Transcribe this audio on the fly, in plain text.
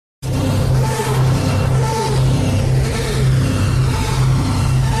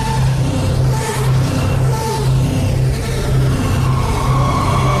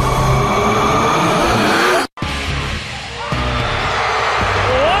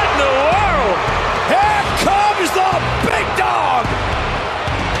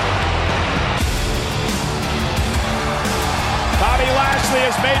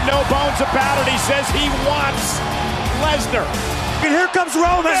made no bones about it. He says he wants Lesnar. And here comes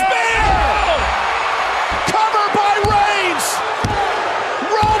Roman. Spear! Cover by Reigns.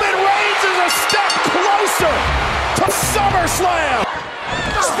 Roman Reigns is a step closer to SummerSlam.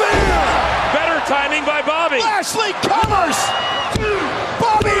 Spear! Better timing by Bobby. Lashley covers.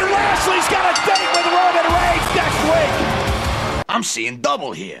 Bobby Lashley's got a date with Roman Reigns next week. I'm seeing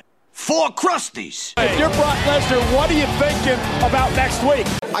double here. 4 crusties. If you're Brock Lesnar, what are you thinking about next week?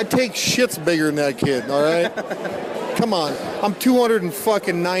 I take shits bigger than that kid, all right? Come on. I'm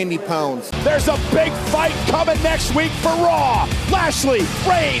 290 pounds. There's a big fight coming next week for Raw. Lashley,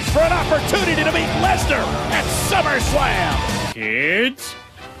 Reigns for an opportunity to meet Lesnar at SummerSlam. Kids,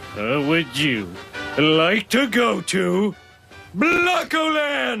 how would you like to go to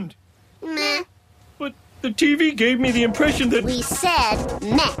Blockoland? Meh. But the TV gave me the impression that... We said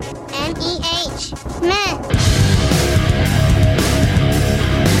meh. M-E-H. Meh.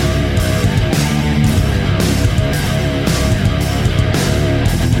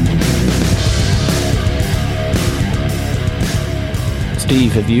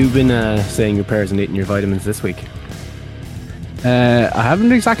 Steve, have you been saying your prayers and eating your vitamins this week? I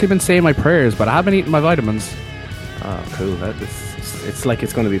haven't exactly been saying my prayers, but I have been eating my vitamins. Oh, cool. It's like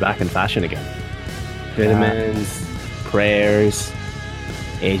it's going to be back in fashion again. Vitamins, prayers,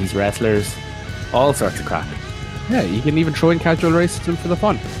 80s wrestlers, all sorts of crap. Yeah, you can even throw in casual racism for the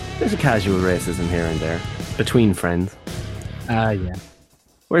fun. There's a casual racism here and there, between friends. Yeah.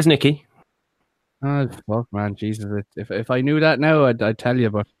 Where's Nikki? Oh, fuck, man, Jesus. If I knew that now, I'd tell you,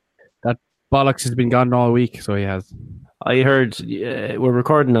 but that bollocks has been gone all week, so he has. I heard we're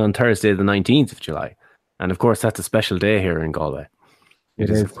recording on Thursday the 19th of July, and of course that's a special day here in Galway. It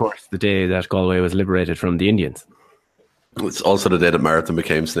is, of course, the day that Galway was liberated from the Indians. It's also the day that marathon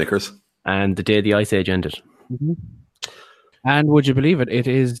became Snickers. And the day the Ice Age ended. Mm-hmm. And would you believe it? It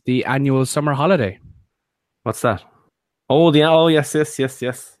is the annual summer holiday. What's that? Oh, yes.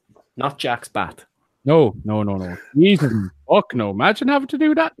 Not Jack's bat. No. Jesus, fuck no. Imagine having to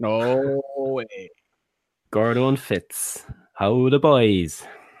do that. No way. Gordo and Fitz. How the boys?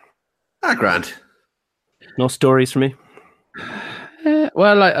 Grant. No stories for me?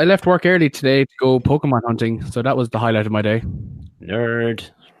 Well, I left work early today to go Pokemon hunting, so that was the highlight of my day. Nerd.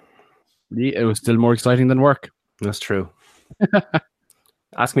 It was still more exciting than work. That's true.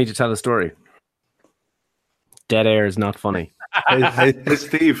 Ask me to tell a story. Dead air is not funny. Hey,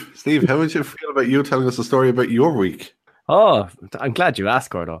 Steve, how would you feel about you telling us a story about your week? Oh, I'm glad you asked,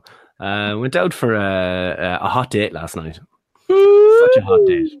 Gordo. Went out for a hot date last night. Such a hot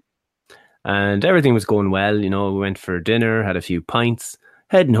date. And everything was going well. You know, we went for dinner, had a few pints,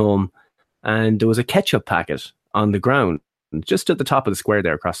 heading home, and there was a ketchup packet on the ground, just at the top of the square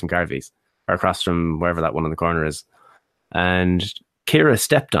there, across from Garvey's, or across from wherever that one in the corner is. And Kira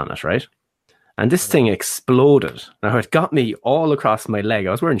stepped on it, right? And this thing exploded. Now, it got me all across my leg.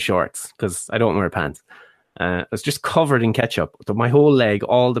 I was wearing shorts, because I don't wear pants. I was just covered in ketchup. My whole leg,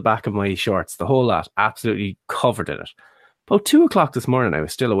 all the back of my shorts, the whole lot, absolutely covered in it. About 2 o'clock this morning, I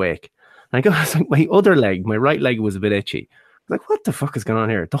was still awake. And I was like, my other leg, my right leg was a bit itchy. I was like, what the fuck is going on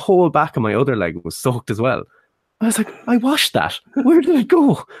here? The whole back of my other leg was soaked as well. I was like, I washed that. Where did it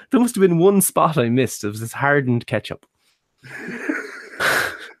go? There must have been one spot I missed. It was this hardened ketchup.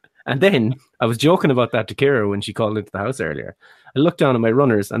 And then I was joking about that to Kira when she called into the house earlier. I looked down at my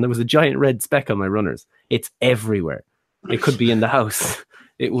runners and there was a giant red speck on my runners. It's everywhere. It could be in the house.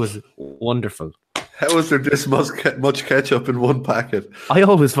 It was wonderful. How is there this much ketchup in one packet? I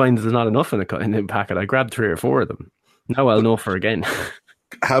always find there's not enough in a packet. I grabbed 3 or 4 of them. Now I'll know for again.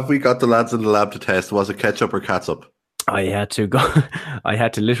 Have we got the lads in the lab to test? Was it ketchup or catsup? I had to go. I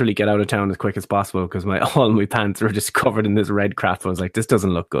had to literally get out of town as quick as possible because all my pants were just covered in this red crap. I was like, this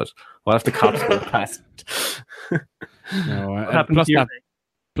doesn't look good. What if the cops go past? No,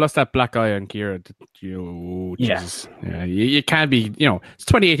 plus that black eye on Kira. Jesus. Yeah, you can't be. It's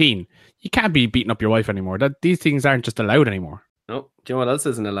 2018. You can't be beating up your wife anymore. These things aren't just allowed anymore. No. Do you know what else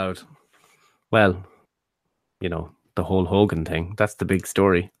isn't allowed? Well, the whole Hogan thing. That's the big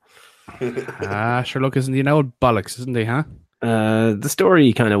story. Sure, look, isn't he an old bollocks, isn't he, huh? The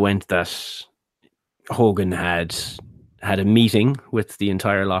story kind of went that Hogan had a meeting with the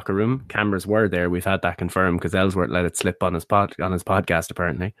entire locker room. Cameras were there. We've had that confirmed because Ellsworth let it slip on his podcast,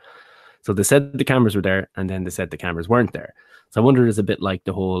 apparently. So they said the cameras were there, and then they said the cameras weren't there. So I wonder it's a bit like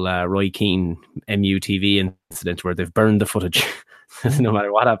the whole Roy Keane MUTV incident where they've burned the footage. No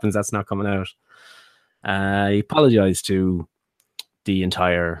matter what happens, that's not coming out. He apologized to the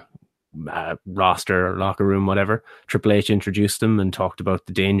entire roster, locker room, whatever. Triple H introduced them and talked about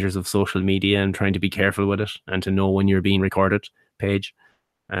the dangers of social media and trying to be careful with it and to know when you're being recorded. Paige.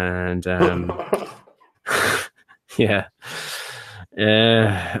 And yeah.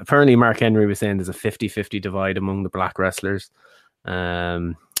 Apparently Mark Henry was saying there's a 50-50 divide among the black wrestlers.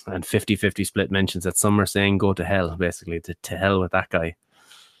 And 50-50 split mentions that some are saying go to hell, basically, to hell with that guy.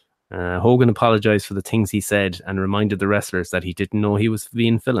 Hogan apologized for the things he said and reminded the wrestlers that he didn't know he was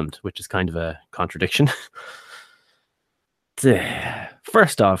being filmed, which is kind of a contradiction.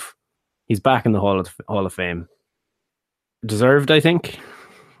 First off, he's back in the Hall of Fame. Deserved, I think.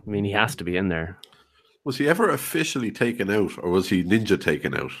 I mean, he has to be in there. Was he ever officially taken out, or was he ninja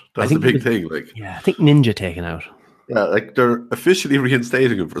taken out? That's the big thing. I think ninja taken out. Yeah, like they're officially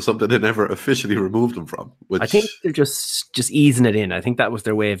reinstating him for something they never officially removed him from. Which I think they're just easing it in. I think that was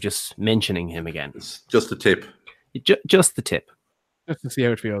their way of just mentioning him again. It's just a tip. Just the tip. Just to see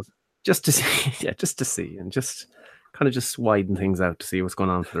how it feels. Just to see, just to see, and just kind of just widen things out to see what's going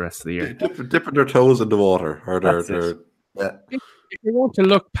on for the rest of the year. Dipping their toes in the water, or If you want to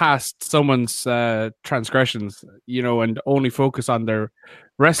look past someone's transgressions, and only focus on their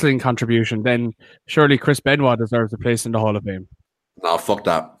wrestling contribution, then surely Chris Benoit deserves a place in the Hall of Fame. No, fuck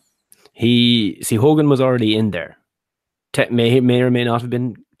that. Hogan was already in there. May or may not have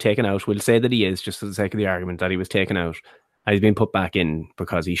been taken out. We'll say that he is, just for the sake of the argument, that he was taken out. And he's been put back in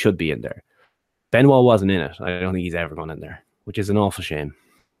because he should be in there. Benoit wasn't in it. I don't think he's ever gone in there, which is an awful shame.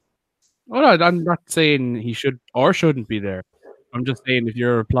 Well, I'm not saying he should or shouldn't be there. I'm just saying if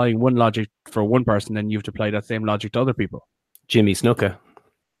you're applying one logic for one person, then you have to apply that same logic to other people. Jimmy Snuka.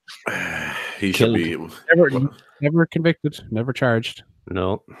 He should be. Never convicted, never charged.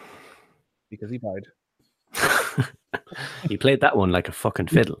 No. Because he died. He played that one like a fucking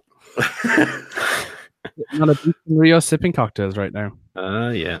fiddle. Not a beach in Rio sipping cocktails right now.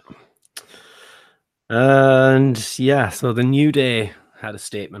 Yeah. And yeah, so the New Day had a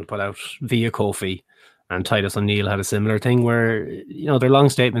statement put out via Kofi, and Titus O'Neil had a similar thing where, they're long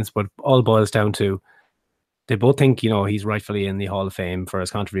statements, but all boils down to they both think, he's rightfully in the Hall of Fame for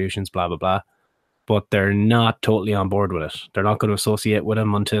his contributions, blah, blah, blah. But they're not totally on board with it. They're not going to associate with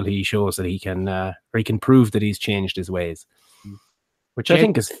him until he shows that he can prove that he's changed his ways, which I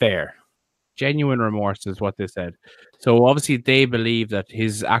think is fair. Genuine remorse is what they said. So obviously they believe that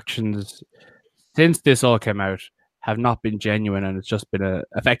his actions since this all came out have not been genuine, and it's just been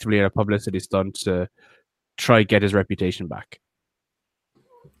effectively a publicity stunt to try get his reputation back.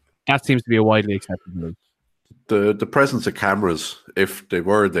 That seems to be a widely accepted view. The presence of cameras, if they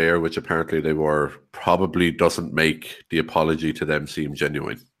were there, which apparently they were, probably doesn't make the apology to them seem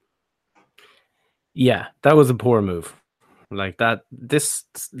genuine. Yeah, that was a poor move. Like that, this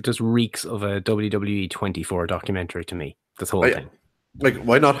just reeks of a WWE 24 documentary to me, this whole thing. Like,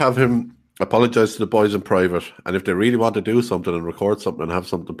 why not have him apologize to the boys in private, and if they really want to do something and record something and have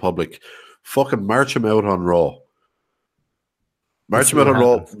something public, fucking march him out on Raw. March him out on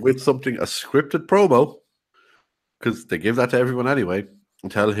Raw with something, a scripted promo, because they give that to everyone anyway,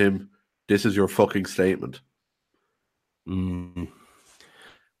 and tell him, this is your fucking statement.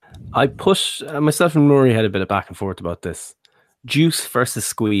 I push, myself and Rory had a bit of back and forth about this. Juice versus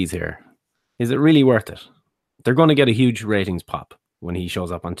squeeze here. Is it really worth it? They're going to get a huge ratings pop when he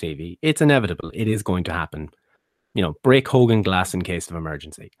shows up on TV. It's inevitable. It is going to happen. Break Hogan glass in case of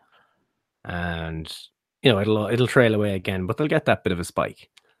emergency. And, it'll trail away again, but they'll get that bit of a spike.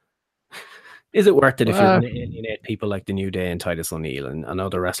 Is it worth it if you're going to alienate people like the New Day and Titus O'Neil and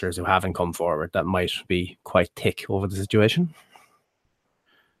other wrestlers who haven't come forward that might be quite thick over the situation?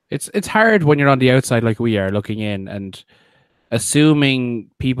 It's hard when you're on the outside like we are, looking in and assuming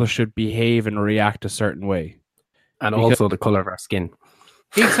people should behave and react a certain way. And also the colour of our skin.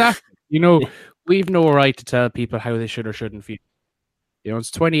 Exactly. We've no right to tell people how they should or shouldn't feel.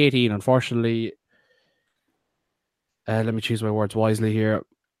 It's 2018, unfortunately. Let me choose my words wisely here.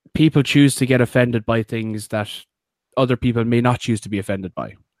 People choose to get offended by things that other people may not choose to be offended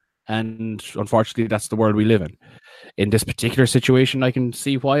by. And unfortunately, that's the world we live in. In this particular situation, I can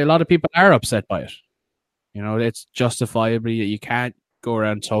see why a lot of people are upset by it. It's justifiably, you can't go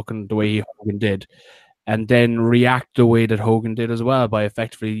around talking the way Hogan did and then react the way that Hogan did as well by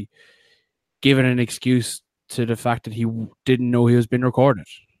effectively giving an excuse to the fact that he didn't know he was being recorded.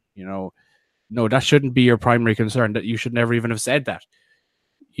 No, that shouldn't be your primary concern. That you should never even have said that.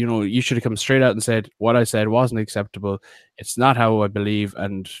 You should have come straight out and said, what I said wasn't acceptable. It's not how I believe,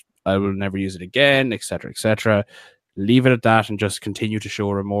 and I will never use it again, etc., etc. Leave it at that and just continue to show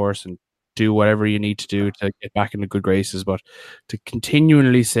remorse and do whatever you need to do to get back in the good graces. But to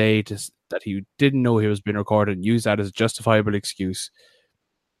continually say that he didn't know he was being recorded and use that as a justifiable excuse,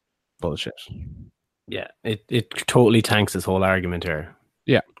 bullshit. Yeah, it totally tanks this whole argument here.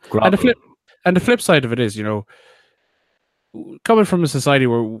 Yeah. And the flip side of it is, coming from a society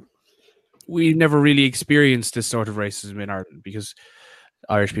where we never really experienced this sort of racism in Ireland, because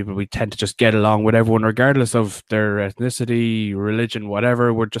Irish people, we tend to just get along with everyone regardless of their ethnicity, religion,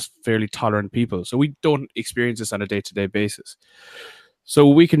 whatever. We're just fairly tolerant people, so we don't experience this on a day-to-day basis. So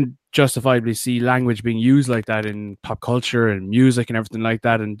we can justifiably see language being used like that in pop culture and music and everything like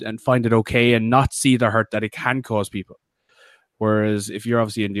that, and find it okay and not see the hurt that it can cause people. Whereas if you're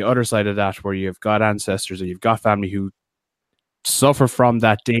obviously in the other side of that, where you've got ancestors and you've got family who suffer from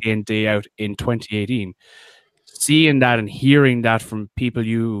that day in, day out in 2018, seeing that and hearing that from people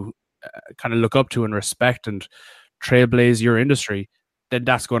you kind of look up to and respect and trailblaze your industry, then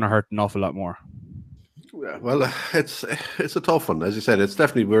that's going to hurt an awful lot more. Yeah, well, it's a tough one. As you said, it's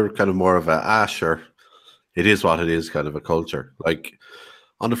definitely, we're kind of more of a sure, it is what it is kind of a culture. Like,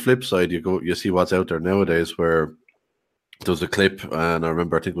 on the flip side, you see what's out there nowadays, where there was a clip, and I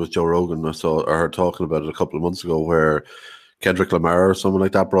remember, I think it was Joe Rogan, I heard talking about it a couple of months ago, where Kendrick Lamar or someone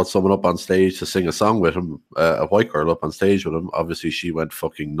like that brought someone up on stage to sing a song with him, a white girl up on stage with him. Obviously, she went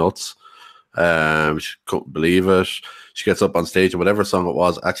fucking nuts. She couldn't believe it. She gets up on stage, and whatever song it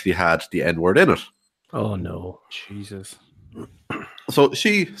was actually had the N-word in it. Oh, no. Jesus. So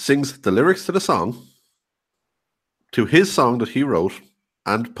she sings the lyrics to the song, to his song that he wrote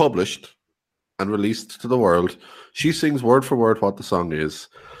and published and released to the world. She sings word for word what the song is.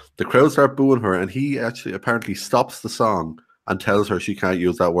 The crowd start booing her, and he actually apparently stops the song and tells her she can't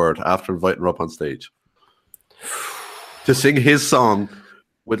use that word after inviting her up on stage to sing his song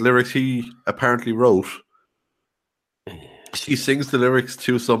with lyrics he apparently wrote. She sings the lyrics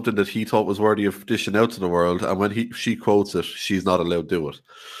to something that he thought was worthy of dishing out to the world, and when she quotes it, she's not allowed to do it.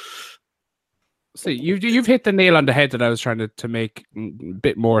 See, you've hit the nail on the head that I was trying to make a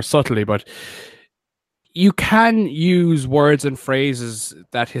bit more subtly, but you can use words and phrases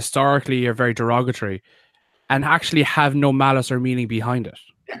that historically are very derogatory and actually have no malice or meaning behind it.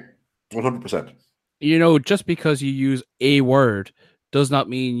 100%. You know, just because you use a word does not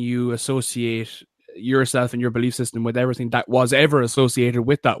mean you associate yourself and your belief system with everything that was ever associated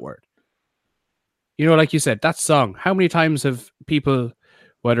with that word. You know, like you said, that song, how many times have people,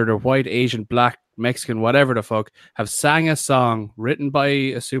 whether they're white, Asian, black, Mexican, whatever the fuck, have sang a song written by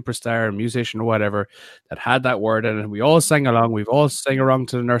a superstar, a musician or whatever that had that word in it, and we all sang along, we've all sang along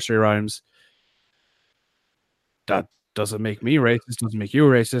to the nursery rhymes. That doesn't make me racist, doesn't make you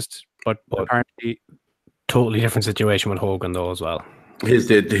racist, but apparently totally different situation with Hogan though as well.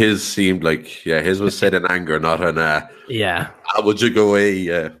 His seemed like, his was said in anger, not in would you go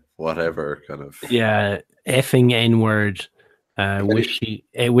away, whatever kind of. Yeah, effing N-word. Wish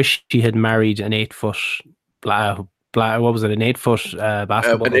she had married an 8-foot what was it, an 8-foot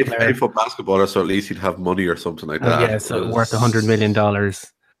basketball player? An 8-foot basketballer, so at least he'd have money or something like that. Yeah, so worth $100 million.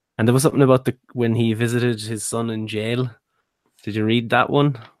 And there was something about when he visited his son in jail. Did you read that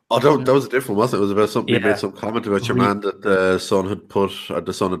one? Oh, that was a different, wasn't it? It was about something, he made some comment about your man that the son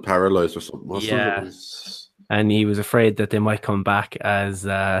had paralyzed or something, wasn't it? And he was afraid that they might come back as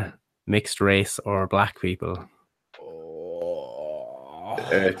mixed race or black people.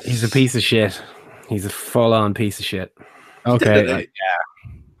 He's a piece of shit. He's a full-on piece of shit. Okay.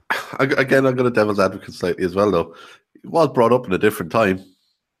 Again, I'm going to devil's advocate slightly as well, though. He was brought up in a different time.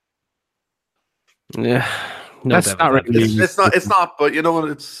 Yeah. No, that's not really. It's not. But you know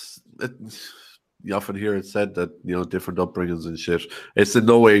what? You often hear it said that, you know, different upbringings and shit. It's in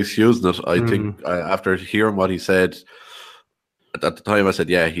no way excusing it. I think after hearing what he said at the time, I said,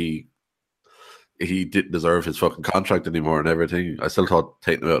 yeah, he didn't deserve his fucking contract anymore and everything. I still thought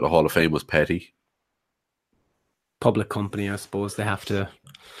taking him out of the Hall of Fame was petty. Public company, I suppose they have to.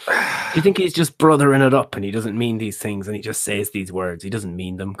 Do you think he's just brothering it up and he doesn't mean these things and he just says these words? He doesn't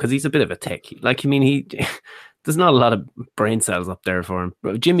mean them because he's a bit of a tick. Like, I mean, there's not a lot of brain cells up there for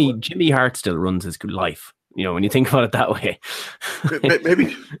him. Jimmy Hart still runs his life. You know, when you think about it that way.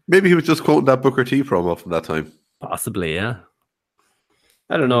 maybe he was just quoting that Booker T promo from that time. Possibly, yeah.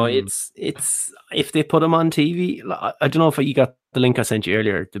 I don't know. It's if they put him on TV. I don't know if you got the link I sent you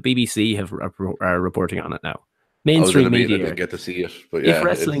earlier. The BBC are reporting on it now. Mainstream media. I didn't get to see it, but yeah, if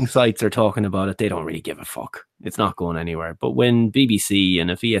wrestling sites are talking about it, they don't really give a fuck. It's not going anywhere. But when BBC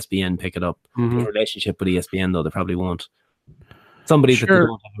and if ESPN pick it up, the relationship with ESPN though, they probably won't. Somebody that they don't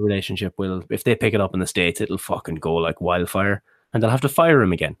have a relationship will, if they pick it up in the States, it'll fucking go like wildfire, and they'll have to fire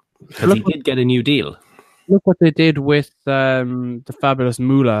him again because he did get a new deal. Look what they did with the Fabulous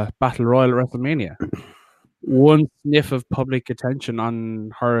Moolah Battle Royal at WrestleMania. One sniff of public attention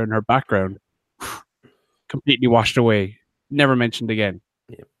on her and her background, completely washed away, never mentioned again.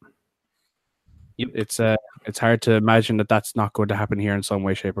 Yep. It's hard to imagine that that's not going to happen here in some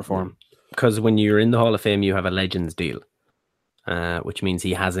way, shape, or form. Because when you're in the Hall of Fame, you have a Legends deal. which means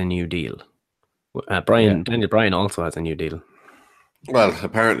he has a new deal. Daniel Bryan also has a new deal. Well,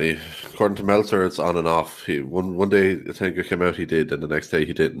 apparently, according to Meltzer, it's on and off. One day, I think it came out he did, and the next day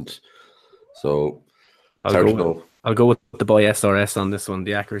he didn't. So, it's hard to know. I'll go with the boy SRS on this one.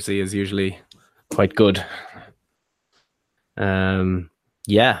 The accuracy is usually quite good.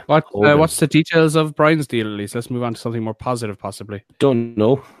 Yeah. What's the details of Brian's deal, at least? Let's move on to something more positive, possibly. Don't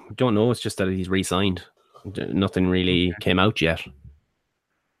know. It's just that he's re-signed. Nothing really came out yet.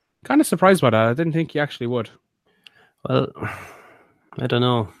 Kind of surprised by that. I didn't think he actually would. Well, I don't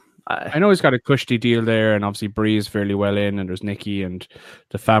know. I know he's got a cushy deal there, and obviously Bree's fairly well in, and there's Nikki and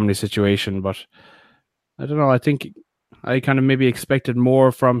the family situation, but I don't know. I think I kind of maybe expected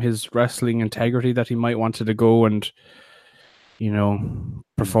more from his wrestling integrity, that he might wanted to go and,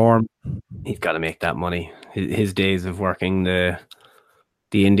 perform. He's got to make that money. His days of working the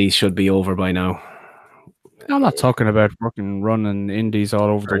indies should be over by now. I'm not talking about running indies all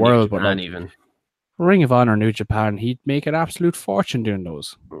over the world, but even Ring of Honor, New Japan, he'd make an absolute fortune doing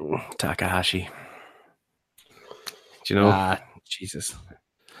those. Takahashi. Do you know? Jesus.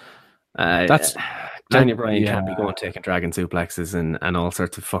 That's Daniel Bryan can't be going taking dragon suplexes and all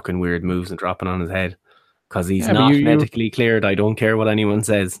sorts of fucking weird moves and dropping on his head because he's not medically cleared. I don't care what anyone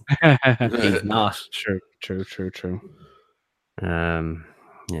says. He's not. True.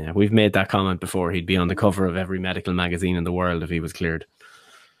 Yeah, we've made that comment before. He'd be on the cover of every medical magazine in the world if he was cleared.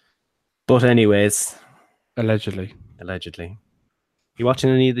 But anyways, allegedly. You watching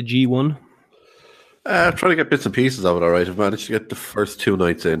any of the G1? Trying to get bits and pieces of it. All right, I've managed to get the first 2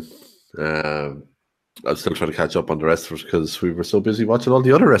 nights in. I'm still trying to catch up on the rest of it because we were so busy watching all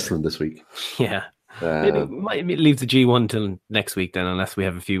the other wrestling this week. Yeah, maybe we might leave the G1 till next week then, unless we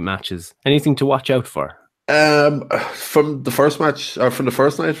have a few matches. Anything to watch out for? From the first match, or from the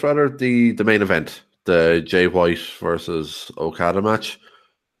first night rather, the main event, the Jay White versus Okada match,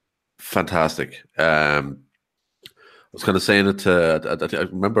 fantastic. I was kind of saying it to, I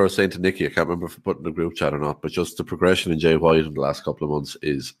remember I was saying to Nikki, I can't remember if I put in the group chat or not, but just the progression in Jay White in the last couple of months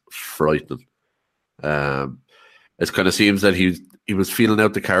is frightening. It kind of seems that he was feeling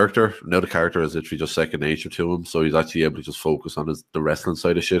out the character. Now the character is literally just second nature to him, so he's actually able to just focus on the wrestling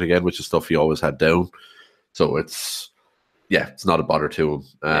side of shit again, which is stuff he always had down. So it's not a bother to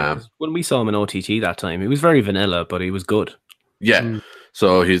him. When we saw him in OTT that time, he was very vanilla, but he was good. Yeah.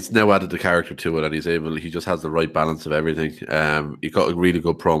 So he's now added the character to it, and he just has the right balance of everything. He got a really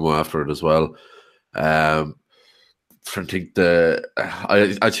good promo after it as well. I think I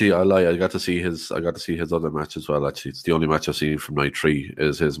lie. I got to see his other match as well. Actually, it's the only match I've seen from night 3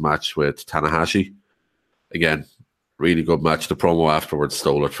 is his match with Tanahashi. Again, really good match. The promo afterwards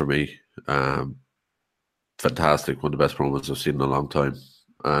stole it for me. Fantastic, one of the best promos I've seen in a long time.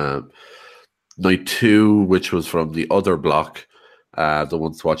 Night 2, which was from the other block, the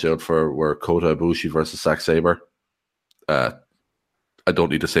ones to watch out for were Kota Ibushi versus Zack Sabre. I don't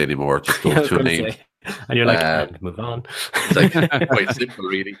need to say any more. Just those 2 names. And you're like, move on. It's like quite simple,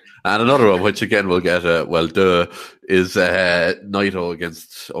 really. And another one, which again we'll get, is Naito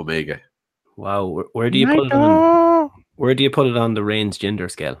against Omega. Wow, where do you put it on? Where do you put it on the Reigns gender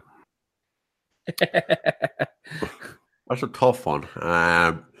scale? That's a tough one.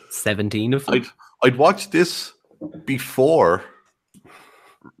 17 of them. I'd watch this before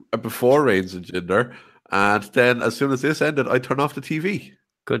Reigns and Jinder, and then as soon as this ended, I'd turn off the TV.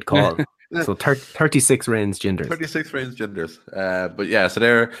 Good call. So 36 Reigns Jinders. 36 Reigns Jinders. But yeah, so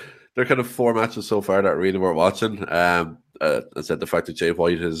they're kind of 4 matches so far that really we're watching. I said the fact that Jay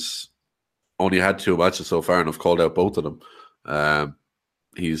White has only had 2 matches so far, and I've called out both of them.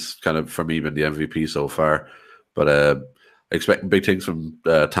 He's kind of, for me, been the MVP so far. But expecting big things from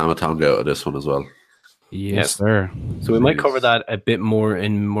Tama Tonga out of this one as well. Yes, sir. So we might cover that a bit more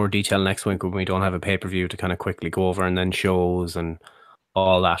in more detail next week when we don't have a pay-per-view to kind of quickly go over, and then shows and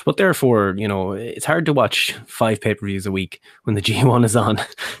all that. But therefore, it's hard to watch 5 pay-per-views a week when the G1 is on,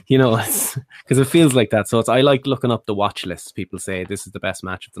 because it feels like that. So I like looking up the watch lists. People say this is the best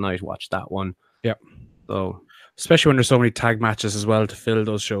match of the night, watch that one. Yeah. So especially when there's so many tag matches as well to fill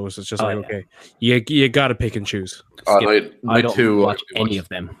those shows. It's just okay, you got to pick and choose. I don't watch any of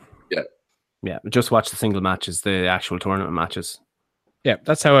them. Yeah, just watch the single matches, the actual tournament matches. Yeah,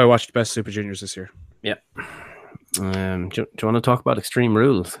 that's how I watched Best Super Juniors this year. Yeah. Do you want to talk about Extreme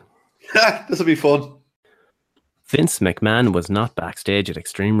Rules? This will be fun. Vince McMahon was not backstage at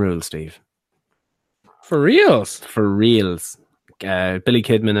Extreme Rules, Steve. For reals? For reals. Billy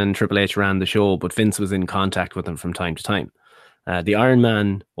Kidman and Triple H ran the show, but Vince was in contact with them from time to time. The Iron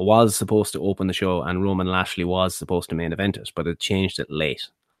Man was supposed to open the show, and Roman Lashley was supposed to main event it, but it changed it late.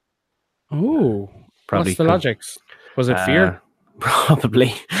 Oh, probably. What's the logic? Was it fear?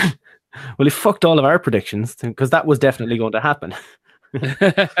 Probably. Well, he fucked all of our predictions because that was definitely going to happen.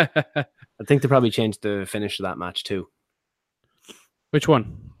 I think they probably changed the finish of that match too. Which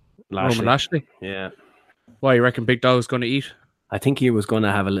one? Roman Lashley? Yeah. Why, you reckon Big Dog's going to eat? I think he was going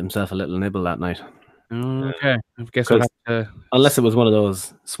to have himself a little nibble that night. Okay. I guess we'll have to... Unless it was one of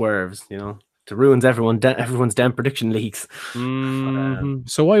those swerves, to ruin everyone's damn prediction leagues.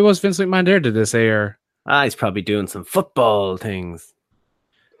 So why was Vince McMahon there, did they say? Or... he's probably doing some football things.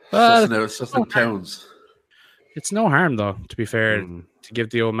 It's just in towns. It's no harm, though, to be fair, to give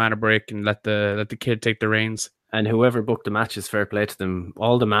the old man a break and let the kid take the reins. And whoever booked the matches, fair play to them.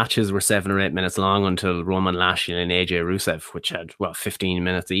 All the matches were 7 or 8 minutes long until Roman Lashley and AJ Rusev, which had 15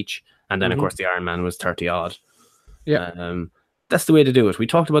 minutes each, and then of course the Iron Man was 30 odd. Yeah, that's the way to do it. We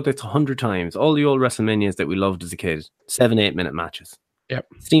talked about this 100 times. All the old WrestleManias that we loved as a kid, 7-8 minute matches. Yep.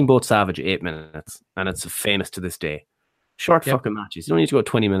 Steamboat Savage 8 minutes, and it's famous to this day. Short fucking matches. You don't need to go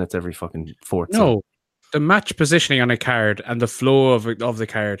 20 minutes every fucking fourth. No, the match positioning on a card and the flow of the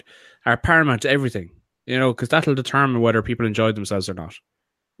card are paramount to everything. Because that'll determine whether people enjoy themselves or not.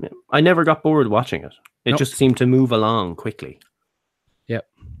 Yeah. I never got bored watching it. It just seemed to move along quickly. Yep.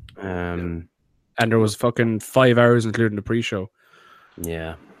 And there was fucking 5 hours, including the pre-show.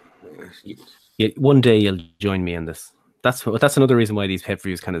 Yeah. One day you'll join me in this. That's another reason why these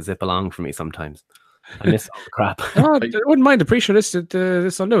pay-per-views kind of zip along for me sometimes. I miss all the crap. I wouldn't mind the pre-show. This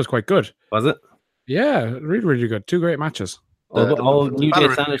Sunday was quite good. Was it? Yeah, really, really good. 2 great matches. New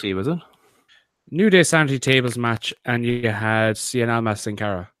Day Sanity, was it? New Day Sanity tables match, and you had Cien, Almas, Sin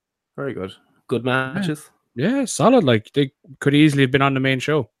Cara. Very good. Good matches. Yeah, solid. Like, they could easily have been on the main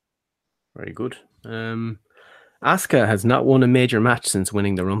show. Very good. Asuka has not won a major match since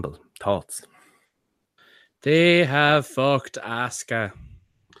winning the Rumble. Thoughts? They have fucked Asuka.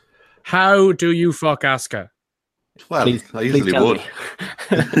 How do you fuck Asuka? Well, I easily would.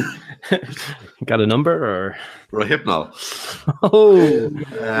 Got a number or Rohypnol? Oh,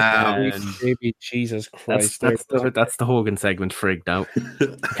 baby, Jesus Christ! That's the Hogan segment frigged out.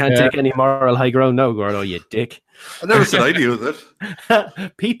 Can't take any moral high ground now, Gordo. You dick. I never said I'd use it.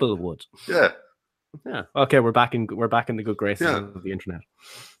 People would. Yeah. Okay, we're back in the good graces of the internet.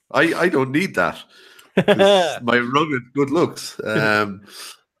 I don't need that. My rugged good looks.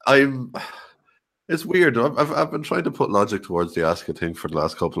 It's weird. I've been trying to put logic towards the Asuka thing for the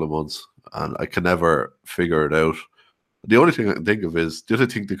last couple of months, and I can never figure it out. The only thing I can think of is, do I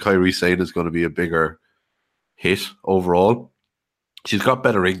think the Kairi Sane is going to be a bigger hit overall? She's got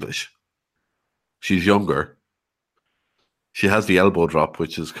better English. She's younger. She has the elbow drop,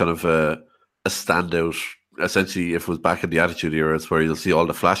 which is kind of a standout. Essentially, if it was back in the Attitude Era, it's where you'll see all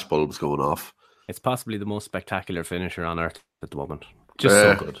the flash bulbs going off. It's possibly the most spectacular finisher on earth at the moment. Just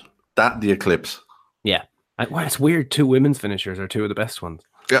so good. That and the Eclipse. Yeah. It's weird. 2 women's finishers are 2 of the best ones.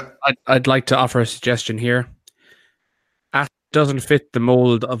 Yeah. I'd like to offer a suggestion here. Asuka doesn't fit the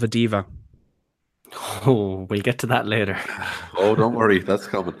mold of a diva. Oh, we'll get to that later. Oh, don't worry. That's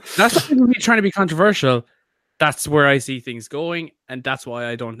coming. That's not me trying to be controversial. That's where I see things going, and that's why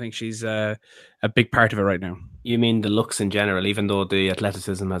I don't think she's a big part of it right now. You mean the looks in general, even though the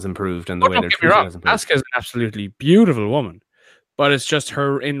athleticism has improved and the way they're treated has improved? Asuka is an absolutely beautiful woman, but it's just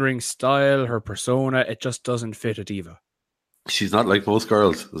her in-ring style, her persona. It just doesn't fit a diva. She's not like most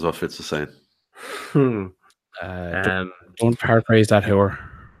girls, is what Fitz is saying. Don't paraphrase that, whore.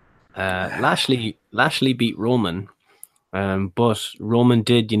 Lashley beat Roman, but Roman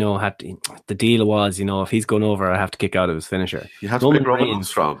did, the deal was, if he's going over, I have to kick out of his finisher. You have to make Roman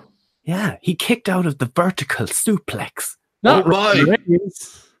strong. Yeah, he kicked out of the vertical suplex. Not my!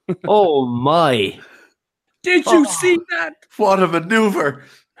 Oh my! Did you see that? What a maneuver!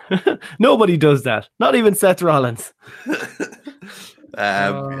 Nobody does that. Not even Seth Rollins. What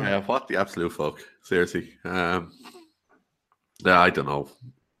the absolute fuck? Seriously. I don't know.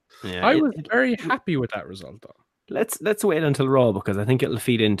 Yeah, I was very happy with that result, though. Let's wait until Raw, because I think it'll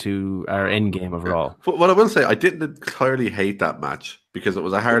feed into our end game of Raw. But what I will say, I didn't entirely hate that match because it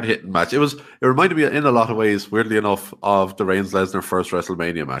was a hard hitting match. It reminded me in a lot of ways, weirdly enough, of the Reigns Lesnar first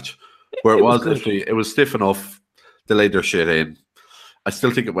WrestleMania match, where it was literally, it was stiff enough. They laid their shit in. I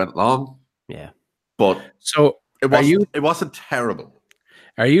still think it went long. Yeah, but so it wasn't terrible.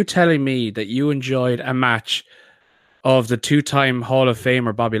 Are you telling me that you enjoyed a match of the 2-time Hall of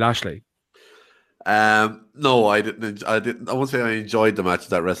Famer Bobby Lashley? No, I didn't. I won't say I enjoyed the match,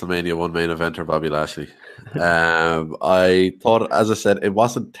 that WrestleMania 1 main eventer, Bobby Lashley. I thought, as I said, it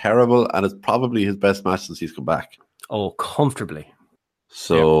wasn't terrible, and it's probably his best match since he's come back. Oh, comfortably.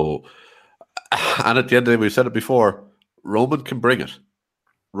 So, and at the end of the day, we've said it before, Roman can bring it.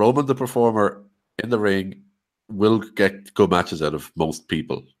 Roman, the performer in the ring, will get good matches out of most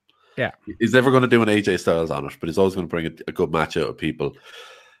people. Yeah. He's never going to do an AJ Styles on it, but he's always going to bring a good match out of people.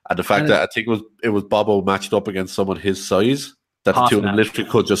 And the fact that I think it was Bobo matched up against someone his size, that the two of them literally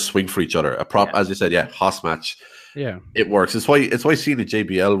could just swing for each other. As you said, Hoss match. Yeah, it works. It's why Cien and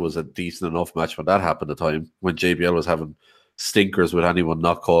JBL was a decent enough match when that happened at the time, when JBL was having stinkers with anyone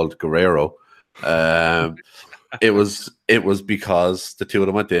not called Guerrero. It was because the two of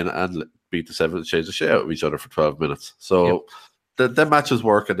them went in and beat the 7 Shades of shit out of each other for 12 minutes. So the matches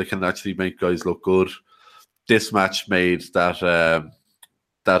work, and they can actually make guys look good. This match made that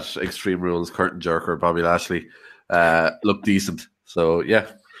Extreme Rules curtain jerker Bobby Lashley look decent. So yeah.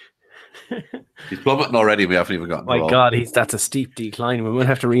 He's plummeting already. We haven't even gotten. My God, that's a steep decline. We might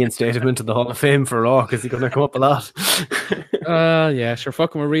have to reinstate him into the Hall of Fame for Raw because he's going to come up a lot. Yeah, sure.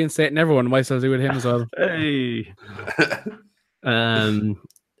 Fucking we're reinstating everyone. Might as well do with him as well. Hey.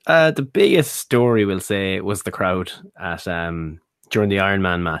 The biggest story, we'll say, was the crowd at during the Iron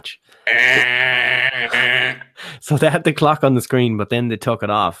Man match. So they had the clock on the screen, but then they took it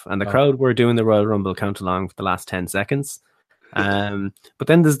off, and the crowd were doing the Royal Rumble count along for the last 10 seconds. But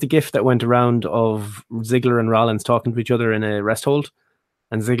then there's the gif that went around of Ziggler and Rollins talking to each other in a rest hold,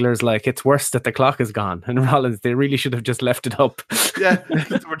 and Ziggler's like, it's worse that the clock is gone, and Rollins, they really should have just left it up. Yeah,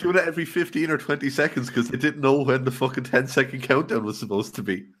 we're doing it every 15 or 20 seconds because they didn't know when the fucking 10-second countdown was supposed to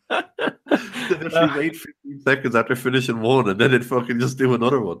be. They literally wait 15 seconds after finishing one, and then they'd fucking just do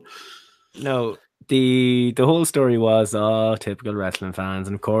another one. No, the whole story was, typical wrestling fans,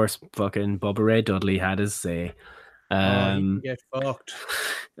 and of course fucking Bubba Ray Dudley had his say. Get fucked.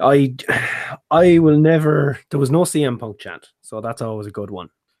 I will never. There was no CM Punk chant, so that's always a good one.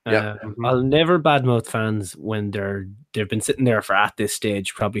 I'll never badmouth fans when they've been sitting there for, at this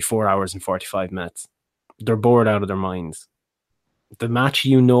stage, probably 4 hours and 45 minutes. They're bored out of their minds. The match,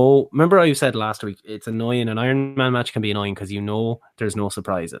 remember how you said last week, it's annoying. An Iron Man match can be annoying because there's no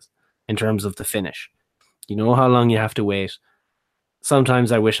surprises in terms of the finish. You know how long you have to wait.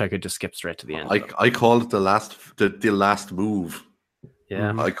 Sometimes I wish I could just skip straight to the end. I called it the last move.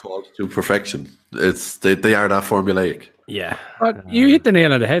 Yeah, I called it to perfection. They are that formulaic. Yeah, but you hit the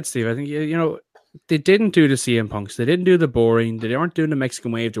nail on the head, Steve. I think they didn't do the CM Punks. They didn't do the boring. They weren't doing the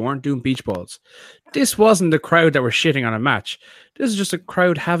Mexican wave. They weren't doing beach balls. This wasn't the crowd that were shitting on a match. This is just a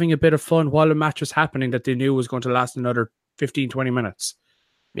crowd having a bit of fun while the match was happening that they knew was going to last another 15, 20 minutes.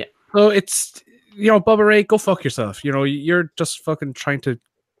 Yeah. So it's, Bubba Ray, go fuck yourself. You're just fucking trying to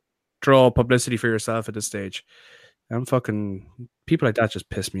draw publicity for yourself at this stage. People like that just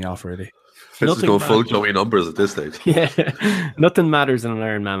piss me off, really. This is going full Joey numbers at this stage. Yeah. Nothing matters in an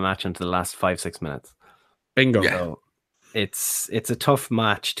Iron Man match until the last 5-6 minutes. Bingo. Yeah. So it's a tough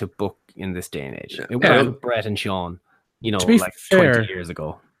match to book in this day and age. Yeah. It was with Brett and Sean, like fair, 20 years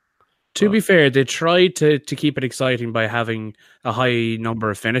ago. To be fair, they tried to keep it exciting by having a high number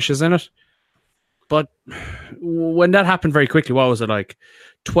of finishes in it. But when that happened very quickly, what was it like?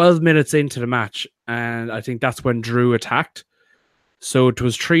 12 minutes into the match, and I think that's when Drew attacked. So it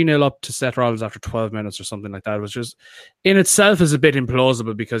was 3-0 up to Seth Rollins after 12 minutes or something like that. It was just, in itself, is a bit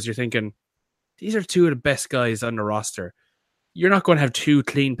implausible because you're thinking, these are two of the best guys on the roster. You're not going to have 2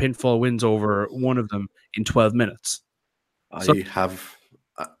 clean pinfall wins over one of them in 12 minutes. I have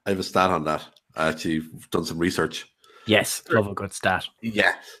a stat on that. I actually done some research. Yes, love a good stat.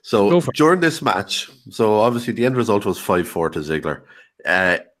 Yeah. So during this match, obviously the end result was 5-4 to Ziggler.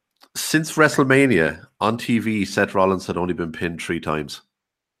 Since WrestleMania on TV, Seth Rollins had only been pinned 3 times.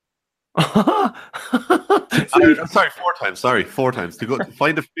 Sorry, 4 times. Sorry, 4 times. To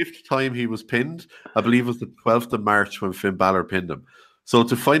find the 5th time he was pinned, I believe it was the 12th of March when Finn Balor pinned him. So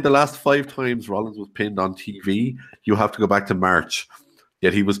to find the last 5 times Rollins was pinned on TV, you have to go back to March.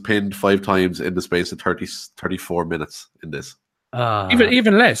 Yet he was pinned 5 times in the space of 34 minutes in this.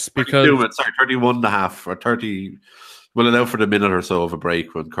 Even less, because 31 and a half or 30. We'll allow for the minute or so of a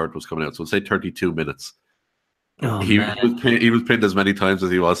break when Kurt was coming out. So we'll say 32 minutes. He was pinned as many times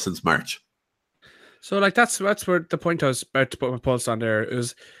as he was since March. So that's where the point I was about to put my pulse on there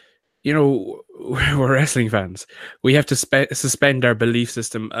is, we're wrestling fans. We have to suspend our belief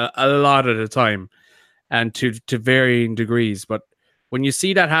system a lot at a time and to varying degrees. But when you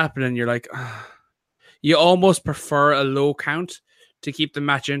see that happening, you're like, you almost prefer a low count to keep the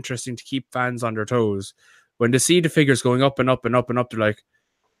match interesting, to keep fans on their toes. When they see the figures going up and up and up and up, they're like,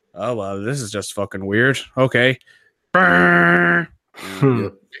 oh, well, this is just fucking weird. Okay.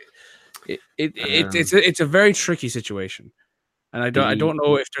 It's a very tricky situation. And I don't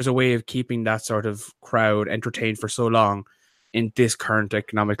know if there's a way of keeping that sort of crowd entertained for so long in this current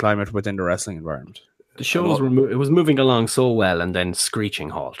economic climate within the wrestling environment. The shows it was moving along so well and then screeching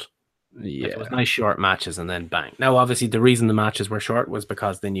halt. Yeah, It was nice short matches and then bang. Now, obviously, the reason the matches were short was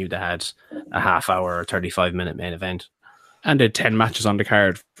because they knew they had a half hour or 35-minute main event. and did 10 matches on the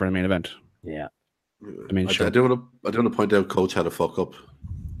card for the main event. Yeah. I mean, sure. I do want to point out Coach had a fuck up.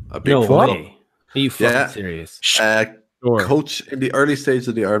 A big No fuck way. up. Are you fucking serious? Sure. Coach in the early stages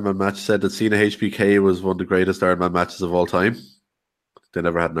of the Ironman match said that Cena HBK was one of the greatest Ironman matches of all time. They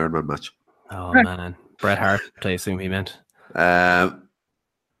never had an Ironman match. Oh, man. Bret Hart, I assume he meant. I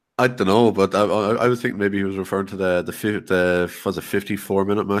don't know, but I was thinking maybe he was referring to the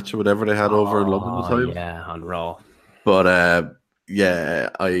 54-minute match or whatever they had over in London at the time. Yeah, on Raw. But yeah,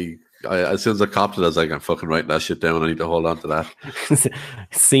 I as soon as I copped it, I was like, I'm fucking writing that shit down. I need to hold on to that.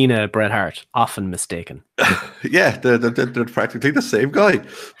 Cena, Bret Hart, often mistaken. Yeah, they're practically the same guy.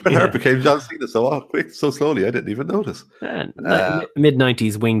 Bret Hart became John Cena so quick, so slowly, I didn't even notice.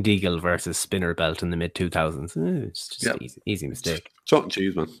 Mid-90s Winged Eagle versus Spinner Belt in the mid-2000s. It's just easy mistake. Chalk and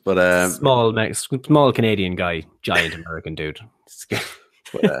cheese, man. But small Canadian guy, giant American dude.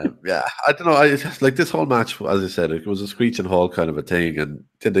 But yeah, I don't know. I like this whole match. As I said, it was a screeching hall kind of a thing, and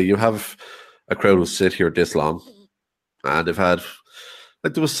you have a crowd who sit here this long, and they've had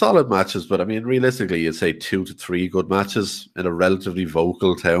there was solid matches, but I mean, realistically, you'd say 2 to 3 good matches in a relatively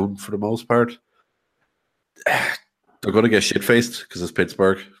vocal town for the most part. They're going to get shit faced because it's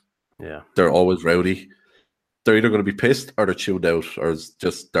Pittsburgh. Yeah, they're always rowdy. They're either going to be pissed or they're tuned out, or it's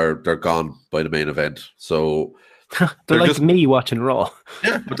just they're gone by the main event. So. they're like just, me watching Raw.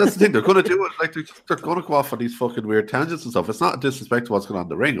 Yeah, but that's the thing. They're going to do it. Like they're going to go off on these fucking weird tangents and stuff. It's not a disrespect to what's going on in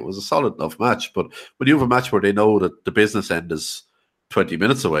the ring. It was a solid enough match. But when you have a match where they know that the business end is 20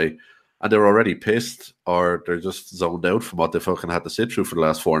 minutes away and they're already pissed or they're just zoned out from what they fucking had to sit through for the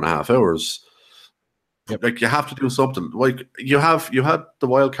last 4.5 hours, like you have to do something. Like you had the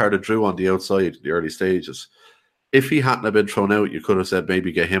wild card of Drew on the outside in the early stages. If he hadn't have been thrown out, you could have said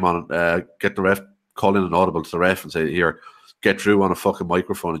maybe get him on, get the ref. Call in an audible to the ref and say, here, get Drew on a fucking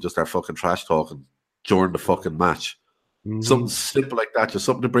microphone and just start fucking trash talking during the fucking match. Mm-hmm. Something simple like that, just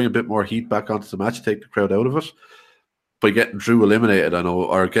something to bring a bit more heat back onto the match, take the crowd out of it. By getting Drew eliminated, I know,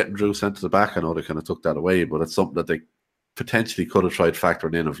 or getting Drew sent to the back, I know they kind of took that away, but it's something that they potentially could have tried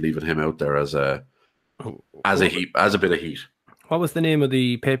factoring in of leaving him out there as a bit of heat. What was the name of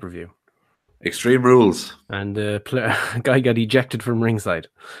the pay-per-view? Extreme Rules. And the guy got ejected from ringside.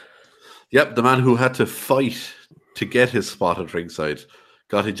 Yep, the man who had to fight to get his spot at ringside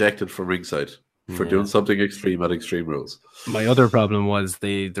got ejected from ringside for doing something extreme at Extreme Rules. My other problem was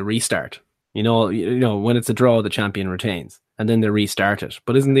the restart. You know, when it's a draw, the champion retains, and then they restart it.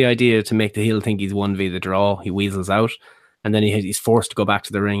 But isn't the idea to make the heel think he's won via the draw? He weasels out, and then he's forced to go back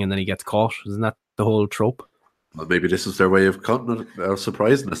to the ring, and then he gets caught. Isn't that the whole trope? Well, maybe this is their way of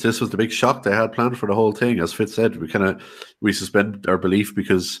surprising us. This was the big shock they had planned for the whole thing. As Fitz said, we suspend our belief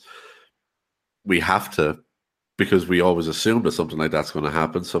because we have to, because we always assume that something like that's going to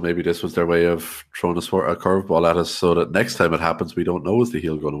happen. So maybe this was their way of throwing a curveball at us so that next time it happens, we don't know is the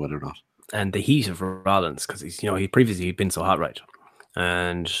heel going to win or not. And the heat of Rollins, because he previously he'd been so hot, right?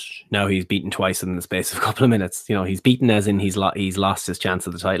 And now he's beaten twice in the space of a couple of minutes. You know, he's beaten as in he's lost his chance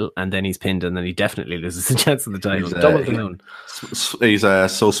of the title, and then he's pinned, and then he definitely loses the chance of the title. Double down. He's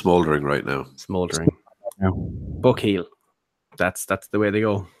so smouldering right now. Smouldering. Book heel. That's the way they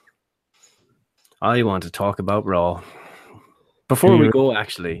go. I want to talk about Raw. Before we go,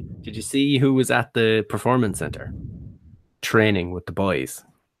 actually, did you see who was at the Performance Center training with the boys?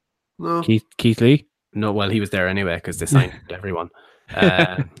 No. Keith Lee? No, well, he was there anyway because they signed everyone.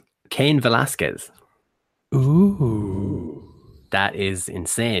 Cain Velasquez. Ooh. That is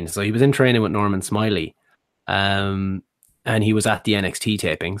insane. So he was in training with Norman Smiley. And he was at the NXT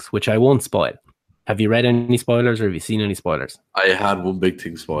tapings, which I won't spoil. Have you read any spoilers or have you seen any spoilers? I had one big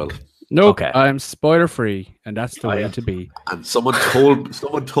thing spoiled. Nope, okay. I'm spoiler free, and that's the way to be. And someone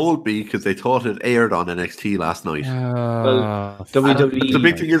told me because they thought it aired on NXT last night. Well, WWE. The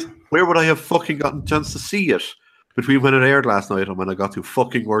big thing is, where would I have fucking gotten a chance to see it between when it aired last night and when I got to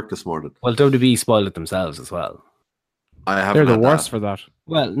fucking work this morning? Well, WWE spoiled it themselves as well. They're the worst for that.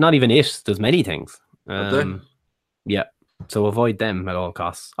 Well, not even it. There's many things. Yeah. So avoid them at all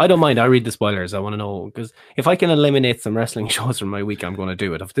costs. I don't mind. I read the spoilers. I want to know, because if I can eliminate some wrestling shows from my week, I'm going to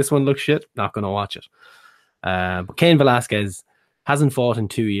do it. If this one looks shit, not going to watch it. But Cain Velasquez hasn't fought in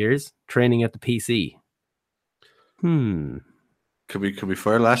 2 years, training at the PC. Can we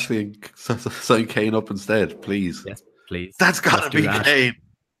fire Lashley and sign Cain up instead, please? Yes, please. That's got to be Cain.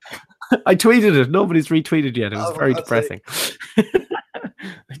 I tweeted it. Nobody's retweeted yet. It was very depressing.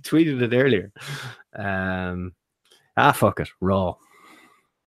 I tweeted it earlier. Fuck it. Raw.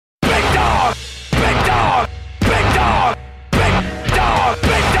 Big dog! Big dog! Big dog! Big dog!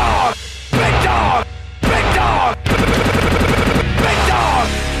 Big dog!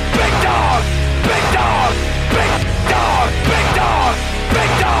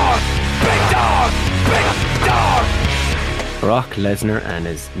 Brock Lesnar and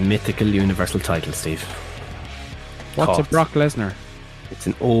his mythical Universal title, Steve. What's a Thoughts? Brock Lesnar? It's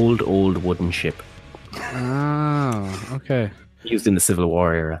an old wooden ship Oh, okay. used in the Civil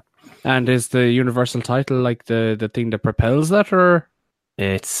War era. And is the Universal title like the thing that propels that, or?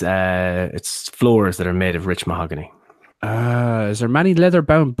 It's floors that are made of rich mahogany. Is there many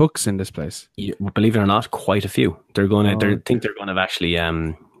leather-bound books in this place? Believe it or not, quite a few. They're going to actually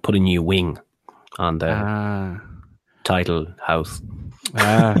put a new wing on the title house.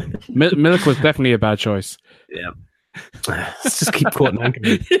 Milk was definitely a bad choice. Yeah. Let's just keep quoting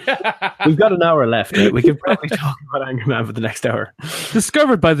Anchorman. We've got an hour left. Right? We could probably talk about Anchorman for the next hour.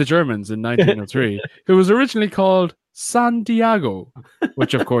 Discovered by the Germans in 1903, it was originally called San Diego,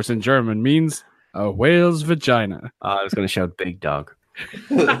 which of course in German means a whale's vagina. I was going to shout big dog.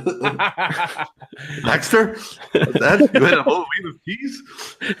 Baxter? That? You had a whole wheel of cheese?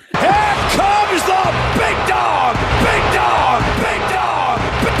 Here comes the big dog! Big dog! Big dog!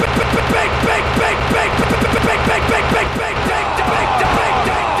 Big dog!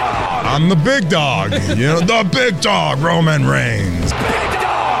 I'm the big dog. You know, the big dog, Roman Reigns. Big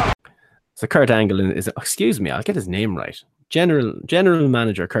dog! So Kurt Angle is, excuse me, I'll get his name right. General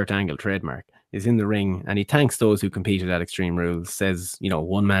Manager Kurt Angle, trademark, is in the ring and he thanks those who competed at Extreme Rules, says,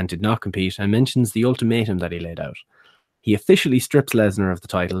 one man did not compete, and mentions the ultimatum that he laid out. He officially strips Lesnar of the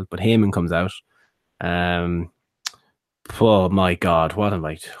title, but Heyman comes out. Oh my God,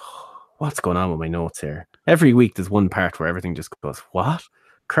 what's going on with my notes here? Every week there's one part where everything just goes, what?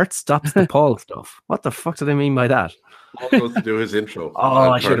 Kurt stops the Paul stuff. What the fuck did I mean by that? All goes to do his intro.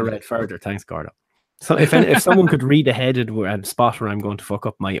 I should have read further. Thanks, Gordo. So if someone could read ahead and spot where I'm going to fuck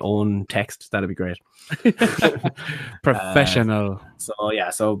up my own text, that'd be great. Professional. So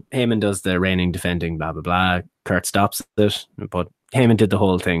Heyman does the reigning, defending, blah, blah, blah. Kurt stops it, but Heyman did the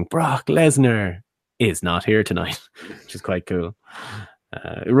whole thing. Brock Lesnar is not here tonight, which is quite cool.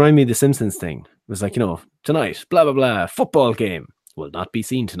 It reminded me of the Simpsons thing. It was like, tonight, blah, blah, blah, football game will not be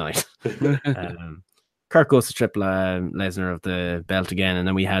seen tonight. Kurt goes to strip Lesnar of the belt again, and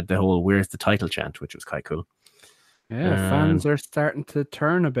then we had the whole "Where's the title?" chant, which was quite cool. Yeah, fans are starting to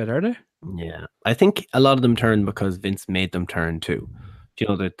turn a bit, are they? Yeah, I think a lot of them turned because Vince made them turn too.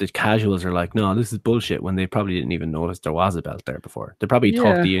 The casuals are like, no, this is bullshit, when they probably didn't even notice there was a belt there before. They probably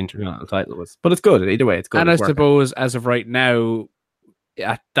thought the Intercontinental title was, but it's good either way. It's good. And I suppose as of right now,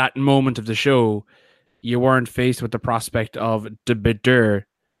 at that moment of the show, you weren't faced with the prospect of the bitter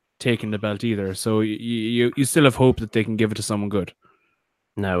taking the belt either, so you still have hope that they can give it to someone good.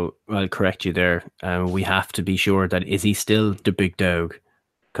 Now, I'll correct you there. We have to be sure that is he still the big dog,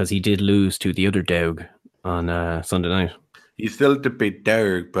 because he did lose to the other dog on Sunday night. He's still the big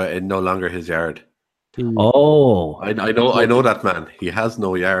dog, but in no longer his yard. Oh, I know that man. He has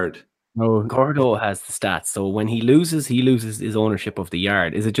no yard. No, Gordo has the stats. So when he loses his ownership of the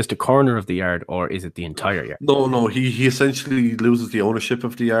yard. Is it just a corner of the yard, or is it the entire yard? No. He essentially loses the ownership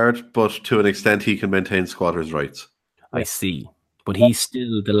of the yard, but to an extent, he can maintain squatters' rights. I see. But he's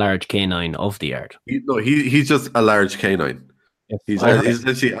still the large canine of the yard. He's just a large canine. Yes. He's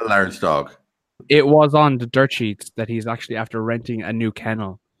essentially a large dog. It was on the dirt sheets that he's actually after renting a new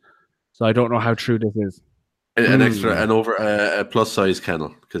kennel. So I don't know how true this is. An extra, and over a plus size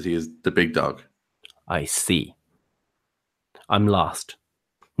kennel, because he is the big dog. I see. I'm lost.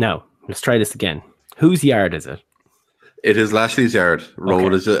 Now, let's try this again. Whose yard is it? It is Lashley's yard.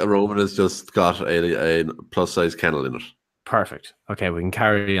 Roman Okay. Roman has just got a plus size kennel in it. Perfect. Okay, we can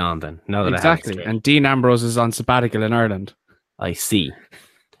carry on then. Now that Exactly. I have it And Dean Ambrose is on sabbatical in Ireland. I see.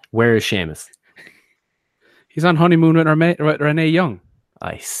 Where is Sheamus? He's on honeymoon with Renee Young.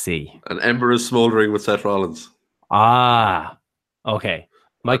 I see. And Ember is smouldering with Seth Rollins. Ah, okay.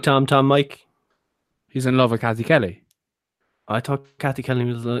 Mike. He's in love with Kathy Kelly. I thought Kathy Kelly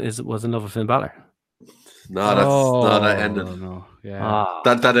was in love with Finn Balor. No, that ended. No. Yeah.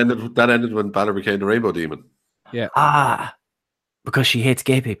 That ended when Balor became the Rainbow Demon. Yeah. Because she hates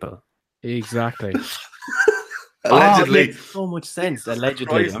gay people. Exactly. Allegedly. It makes so much sense.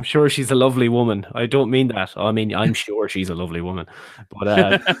 Allegedly. I'm sure she's a lovely woman. I don't mean that. I mean, I'm sure she's a lovely woman.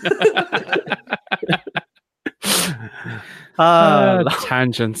 But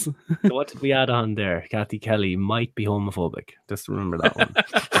tangents. So what did we add on there? Kathy Kelly might be homophobic. Just remember that one.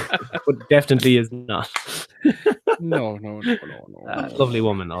 But definitely is not. No. Lovely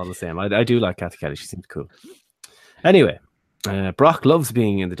woman all the same. I do like Kathy Kelly. She seems cool. Anyway, Brock loves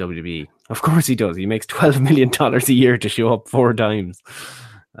being in the WWE. Of course he does. He makes $12 million a year to show up 4 times.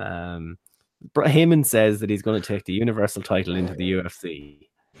 Heyman says that he's going to take the Universal title into the UFC.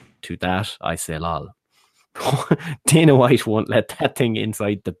 To that, I say lol. Dana White won't let that thing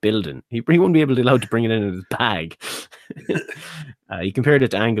inside the building. He won't be able to allowed to bring it in his bag. He compared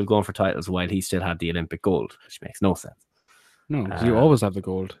it to Angle going for titles while he still had the Olympic gold, which makes no sense. No, you always have the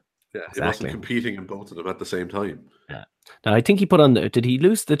gold. Yeah, he Exactly. wasn't competing in both of them at the same time. Yeah. Now I think he put on the. Did he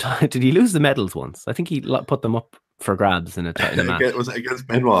lose the medals once? I think he put them up for grabs in a match. It was against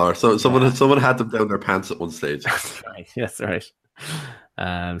Benoit. So someone had them down their pants at one stage. That's right. Yes, right.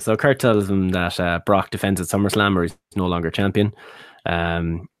 So Kurt tells him that Brock defends at SummerSlam, or he's no longer champion.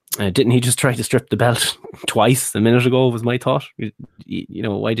 Didn't he just try to strip the belt twice a minute ago? Was my thought. You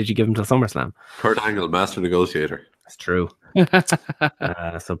know, why did you give him till SummerSlam? Kurt Angle, master negotiator. That's true.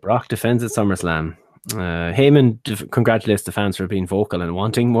 So Brock defends at SummerSlam. Heyman congratulates the fans for being vocal and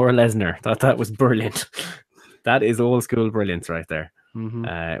wanting more Lesnar. Thought that was brilliant. That is old school brilliance right there. Mm-hmm.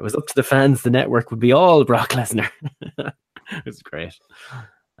 It was up to the fans. The network would be all Brock Lesnar. It was great.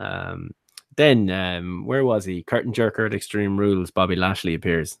 Then where was he? Curtain jerker at Extreme Rules. Bobby Lashley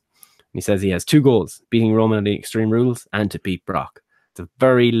appears. He says he has 2 goals: beating Roman at the Extreme Rules and to beat Brock. It's a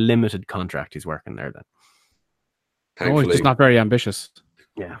very limited contract he's working there then. Oh, he's just not very ambitious.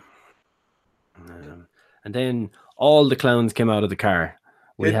 Yeah. And then all the clowns came out of the car.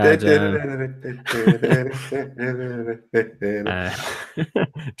 We had Drew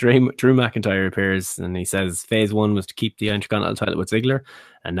McIntyre appears, and he says phase 1 was to keep the Intercontinental title with Ziggler,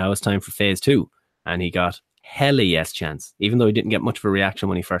 and now it's time for phase 2. And he got hella yes chance, even though he didn't get much of a reaction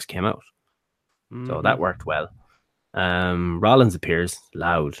when he first came out. So that worked well. Rollins appears,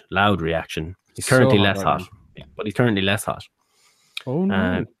 loud reaction. He's currently less hot. Yeah, but he's currently less hot. Oh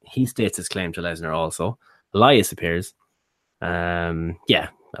no. He states his claim to Lesnar also. Elias appears.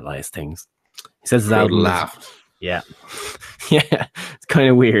 Elias things. He says his album laughed. Yeah. Yeah, it's kind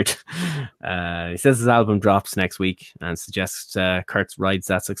of weird. He says his album drops next week and suggests Kurt rides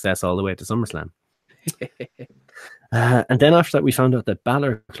that success all the way to SummerSlam. And then after that, we found out that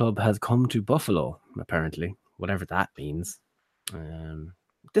Balor Club has come to Buffalo, apparently, whatever that means.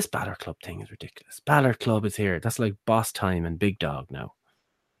 This Balor Club thing is ridiculous. Balor Club is here. That's like Boss Time and Big Dog now.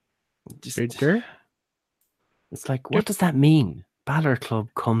 Bigger? It's like, what does that mean? Balor Club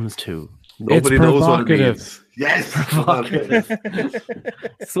comes to. Nobody knows what it means. Yes, provocative.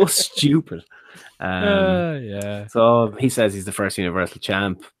 So stupid. Yeah. So he says he's the first Universal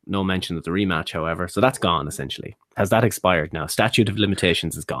Champ. No mention of the rematch, however. So that's gone essentially. Has that expired now? Statute of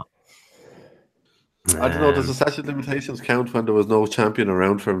limitations is gone. I don't know. Does the statute of limitations count when there was no champion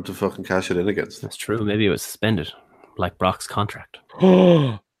around for him to fucking cash it in against? That's true. Maybe it was suspended, like Brock's contract.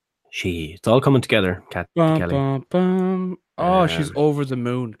 It's all coming together. Kelly. Oh, she's over the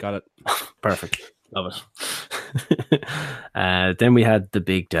moon. Got it. Perfect. Love it. Then we had the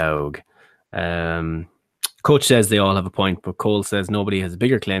big dog. Coach says they all have a point, but Cole says nobody has a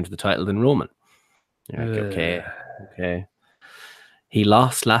bigger claim to the title than Roman. Okay. He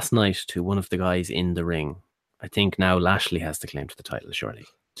lost last night to one of the guys in the ring. I think now Lashley has the claim to the title, surely.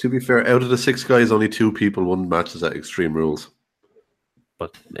 To be fair, out of the 6 guys, only 2 people won matches at Extreme Rules.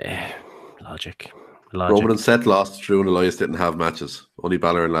 But logic. Roman and Seth lost. Drew and Elias didn't have matches. Only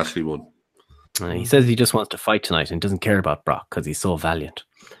Balor and Lashley won. He says he just wants to fight tonight and doesn't care about Brock because he's so valiant.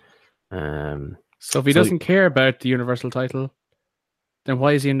 So if he doesn't care about the Universal title, then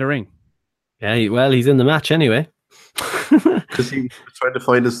why is he in the ring? Yeah, he's in the match anyway. Because he was trying to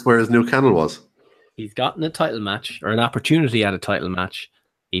find where his new candle was. He's gotten a title match, or an opportunity at a title match,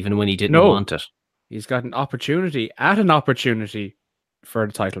 even when he didn't want it. He's got an opportunity for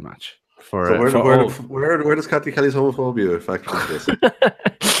a title match. Where does Kathy Kelly's homophobia factor into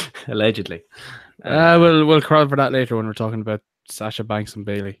this? Allegedly. We'll cover that later when we're talking about Sasha Banks and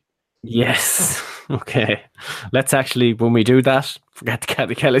Bayley. Yes. Okay. Let's actually, when we do that, forget the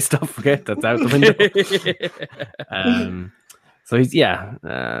Kathy Kelly stuff. Forget that's out the window. So he's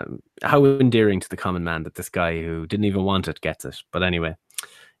how endearing to the common man that this guy who didn't even want it gets it. But anyway,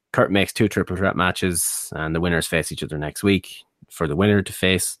 Kurt makes 2 triple threat matches, and the winners face each other next week. For the winner to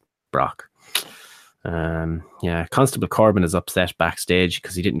face Brock. Constable Corbin is upset backstage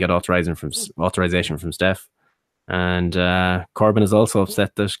because he didn't get authorization from Steph. And Corbin is also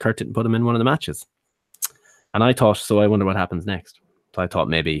upset that Kurt didn't put him in one of the matches. And I wonder what happens next. So I thought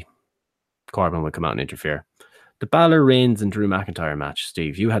maybe Corbin would come out and interfere. The Balor, Reigns and Drew McIntyre match,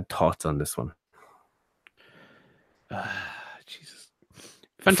 Steve, you had thoughts on this one. Jesus.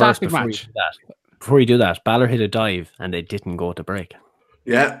 Fantastic match. Before you do that, Balor hit a dive and they didn't go to break.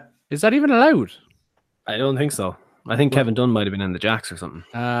 Yeah. Is that even allowed? I don't think so. I think Kevin Dunn might have been in the jacks or something.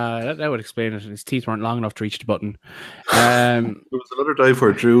 That would explain it. His teeth weren't long enough to reach the button. There was another dive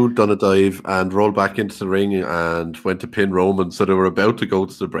where Drew done a dive and rolled back into the ring and went to pin Roman. So they were about to go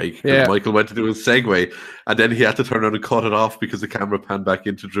to the break. Yeah. Michael went to do his segue, and then he had to turn around and cut it off because the camera panned back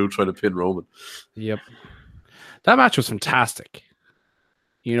into Drew trying to pin Roman. Yep. That match was fantastic.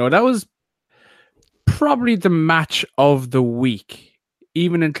 That was probably the match of the week,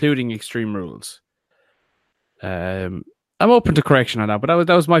 even including Extreme Rules. I'm open to correction on that, but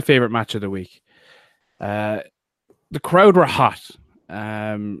that was my favorite match of the week. The crowd were hot.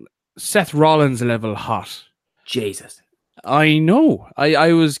 Seth Rollins level hot. Jesus. I know.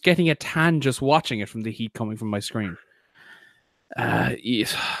 I was getting a tan just watching it from the heat coming from my screen.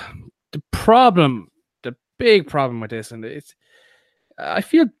 Yes. The big problem with this, and I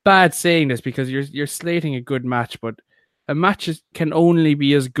feel bad saying this because you're slating a good match, but a match can only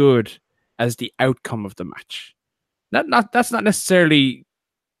be as good as the outcome of the match. That's not necessarily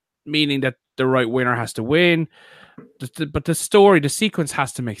meaning that the right winner has to win, but the story, the sequence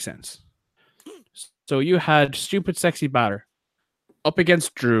has to make sense. So you had stupid sexy Balor up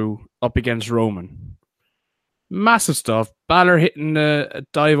against Drew, up against Roman. Massive stuff. Balor hitting a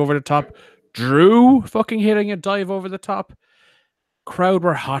dive over the top. Drew fucking hitting a dive over the top. Crowd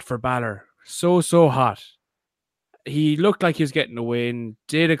were hot for Balor. So hot. He looked like he was getting the win.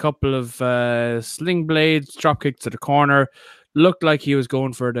 Did a couple of sling blades, drop kicks to the corner. Looked like he was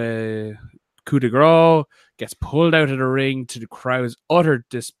going for the coup de grace. Gets pulled out of the ring to the crowd's utter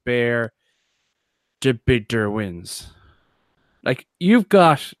despair. The Big Dir wins. Like, you've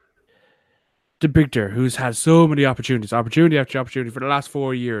got the Big Dir, who's had so many opportunity after opportunity for the last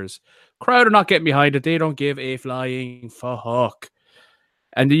 4 years. Crowd are not getting behind it. They don't give a flying fuck.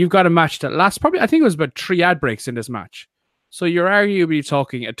 And then you've got a match that lasts probably, I think it was about 3 ad breaks in this match. So you're arguably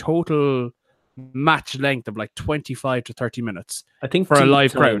talking a total match length of like 25 to 30 minutes. I think for a TV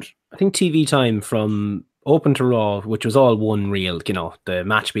live time, crowd. I think TV time from Open to Raw, which was all one reel, the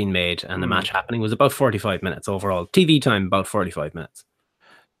match being made and the match happening, was about 45 minutes overall. TV time, about 45 minutes.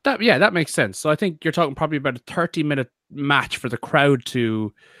 That makes sense. So I think you're talking probably about a 30-minute match for the crowd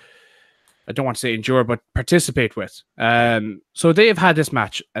to, I don't want to say endure, but participate with. So they've had this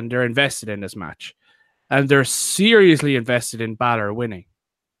match and they're invested in this match. And they're seriously invested in Balor winning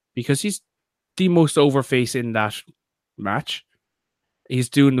because he's the most over face in that match. He's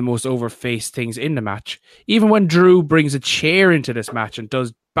doing the most over face things in the match. Even when Drew brings a chair into this match and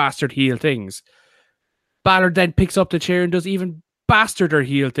does bastard heel things, Balor then picks up the chair and does even bastarder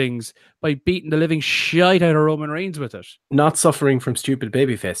heel things by beating the living shite out of Roman Reigns with it. Not suffering from stupid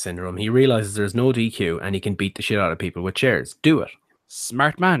babyface syndrome. He realizes there's no DQ and he can beat the shit out of people with chairs. Do it.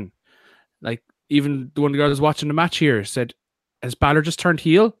 Smart man. Like, even the one of the guys watching the match here said, has Balor just turned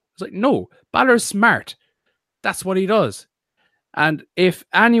heel? It's like, no, Balor's smart. That's what he does. And if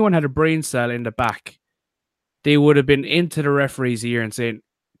anyone had a brain cell in the back, they would have been into the referee's ear and saying,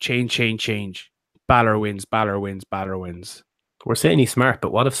 change. Balor wins. We're saying he's smart,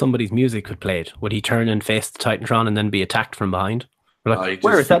 but what if somebody's music had played? Would he turn and face the Titantron and then be attacked from behind? We're like,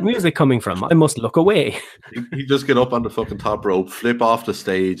 where is that music coming from? I must look away. He just get up on the fucking top rope, flip off the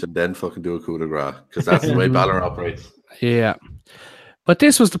stage, and then fucking do a coup de grace, because that's the way Balor operates. Yeah. But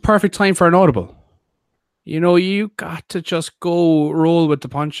this was the perfect time for an audible. You got to just go roll with the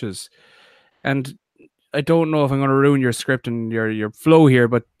punches. And I don't know if I'm going to ruin your script and your flow here,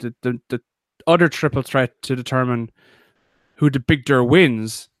 but the other triple threat to determine who the Big Dir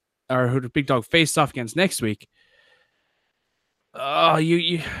wins or who the Big Dog faces off against next week.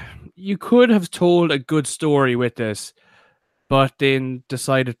 You could have told a good story with this, but then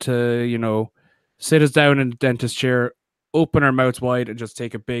decided to, sit us down in the dentist chair, open our mouths wide, and just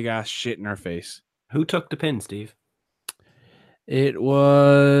take a big ass shit in our face. Who took the pin, Steve? It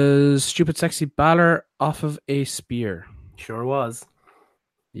was stupid sexy Balor off of a spear. Sure was.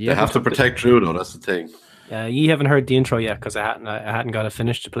 Yeah, they have to protect Drew, though. That's the thing. You haven't heard the intro yet because I hadn't got it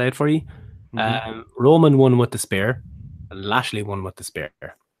finished to play it for you. Mm-hmm. Roman won with the spear. Lashley won with the spear.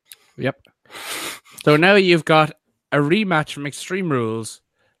 Yep. So now you've got a rematch from Extreme Rules.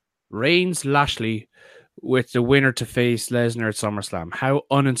 Reigns Lashley with the winner to face Lesnar at SummerSlam. How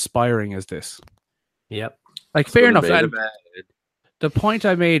uninspiring is this? Yep. Like, fair enough. The point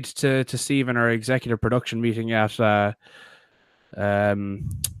I made to Steve in our executive production meeting at the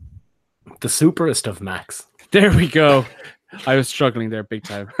superest of Max. There we go. I was struggling there big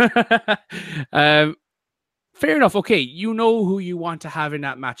time. Fair enough. Okay, you know who you want to have in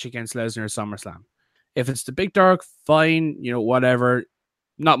that match against Lesnar at SummerSlam. If it's the Big Dog, fine. Whatever.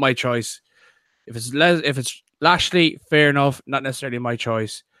 Not my choice. If it's Lashley, fair enough. Not necessarily my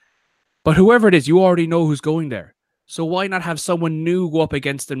choice. But whoever it is, you already know who's going there. So why not have someone new go up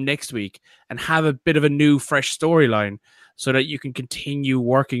against them next week and have a bit of a new, fresh storyline so that you can continue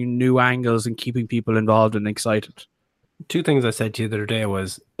working new angles and keeping people involved and excited? Two things I said to you the other day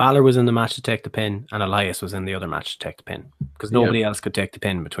was Balor was in the match to take the pin and Elias was in the other match to take the pin because nobody else could take the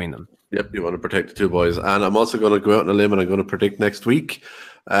pin between them. Yep, you want to protect the two boys. And I'm also going to go out on a limb and I'm going to predict next week.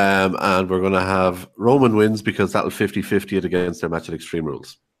 And we're going to have Roman wins because that'll 50-50 it against their match at Extreme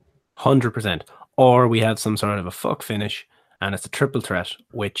Rules. 100%. Or we have some sort of a fuck finish and it's a triple threat,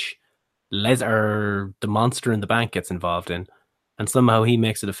 which Lesnar, the monster in the bank, gets involved in. And somehow he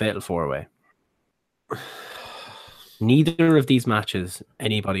makes it a fatal 4-way. Neither of these matches,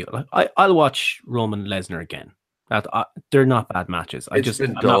 anybody... I'll watch Roman Lesnar again. They're not bad matches.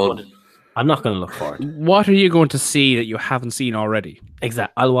 I'm not going to look forward. What are you going to see that you haven't seen already?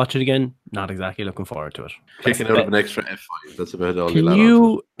 Exactly. I'll watch it again. Not exactly looking forward to it. Kicking out of an extra F5. That's about all. Can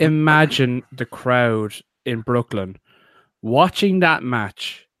you imagine the crowd in Brooklyn watching that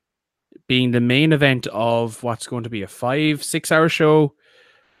match being the main event of what's going to be a 5-6 hour show?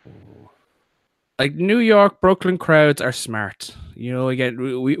 Like New York, Brooklyn crowds are smart. You know,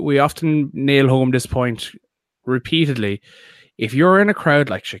 again, we often nail home this point repeatedly. If you're in a crowd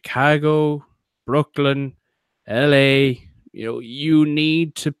like Chicago, Brooklyn, LA, you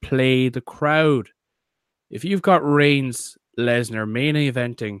need to play the crowd. If you've got Reigns, Lesnar main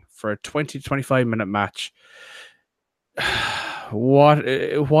eventing for a 20-25 minute match,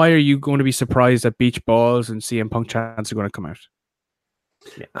 why are you going to be surprised that beach balls and CM Punk chants are going to come out?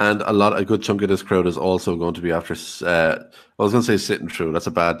 Yeah. And a good chunk of this crowd is also going to be after. I was going to say sitting through. That's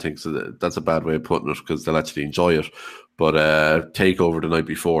a bad thing. So that's a bad way of putting it because they'll actually enjoy it. But take over the night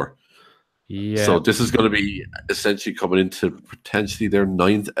before. Yeah. So this is going to be essentially coming into potentially their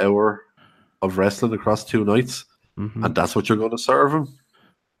 9th hour of wrestling across 2 nights, and that's what you're going to serve them.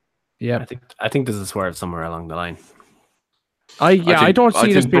 Yeah, I think this is swerve somewhere along the line. I don't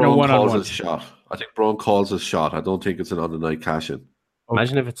see this being a one-on-one shot. I think Braun calls his shot. I don't think it's an on the night cash-in.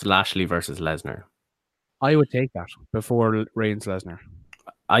 Imagine if it's Lashley versus Lesnar. I would take that before Reigns Lesnar.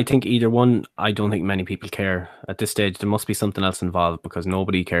 I think either one. I don't think many people care at this stage. There must be something else involved because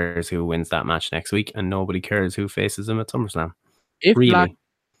nobody cares who wins that match next week, and nobody cares who faces him at SummerSlam.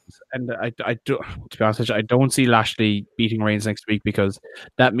 And I do, to be honest with you, I don't see Lashley beating Reigns next week because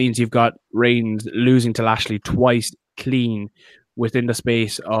that means you've got Reigns losing to Lashley twice clean within the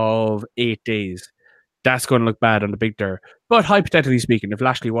space of 8 days. That's going to look bad on the big tour. But hypothetically speaking, if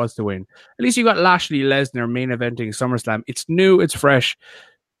Lashley was to win, at least you got Lashley Lesnar main eventing SummerSlam. It's new, it's fresh.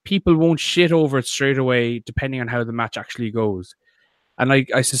 People won't shit over it straight away, depending on how the match actually goes. And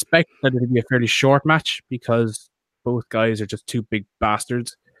I suspect that it'll be a fairly short match because both guys are just two big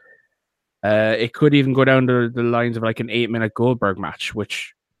bastards. It could even go down to the lines of like an 8-minute Goldberg match,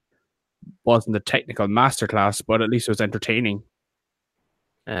 which wasn't a technical masterclass, but at least it was entertaining.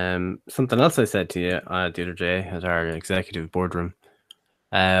 Something else I said to you the other day at our executive boardroom.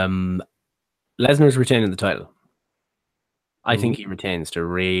 Lesnar's retaining the title. I think he retains to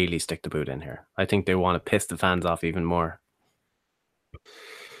really stick the boot in here. I think they want to piss the fans off even more.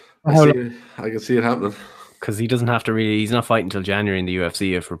 I can see it happening. Because he doesn't have to he's not fighting until January in the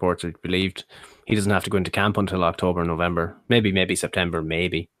UFC if reports are believed. He doesn't have to go into camp until October, November. Maybe September,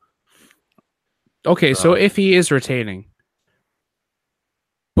 maybe. Okay, so if he is retaining,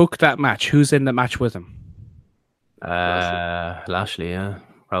 book that match. Who's in the match with him? Lashley, yeah,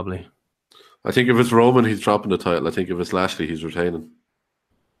 probably. I think if it's Roman, he's dropping the title. I think if it's Lashley, he's retaining.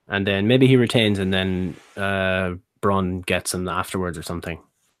 And then maybe he retains and then Braun gets him afterwards or something.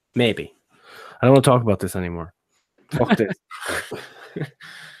 Maybe. I don't want to talk about this anymore. Fuck this.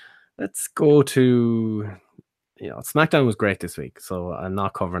 Let's go to... Smackdown was great this week, so I'm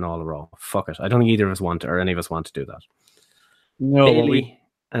not covering all the Raw. Fuck it. I don't think either of us want to, or any of us want to do that. No, Bayley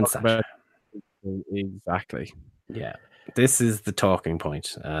and Sasha. Exactly. Yeah. This is the talking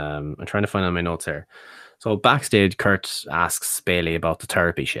point. I'm trying to find on my notes here. So backstage, Kurt asks Bayley about the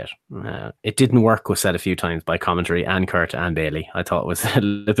therapy shit. It didn't work, was said a few times by commentary and Kurt and Bayley. I thought it was a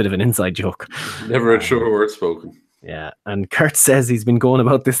little bit of an inside joke. Never a true word spoken. Yeah, and Kurt says he's been going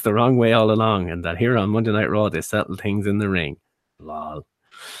about this the wrong way all along and that here on Monday Night Raw, they settle things in the ring. Lol.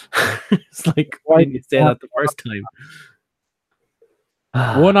 It's like, why didn't you say that the first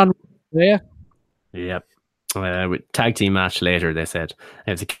time? One on there. Yep. With tag team match later, they said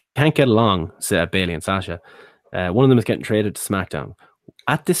if they can't get along, say Bayley and Sasha, one of them is getting traded to SmackDown.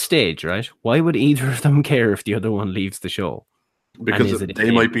 At this stage, right? Why would either of them care if the other one leaves the show? Because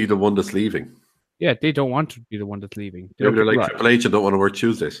they might be the one that's leaving. Yeah, they don't want to be the one that's leaving. They're like Triple H and don't want to work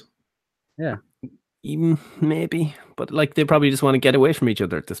Tuesdays. Yeah, even maybe, but like they probably just want to get away from each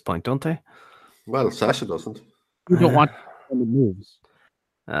other at this point, don't they? Well, Sasha doesn't. You don't want moves.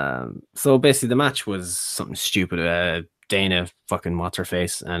 So basically, the match was something stupid. Dana fucking what's her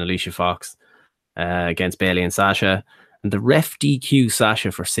face and Alicia Fox against Bayley and Sasha, and the ref DQ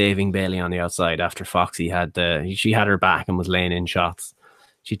Sasha for saving Bayley on the outside after Foxy she had her back and was laying in shots.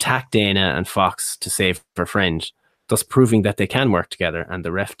 She attacked Dana and Fox to save her friend, thus proving that they can work together, and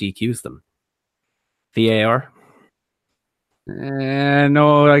the ref DQs them. VAR?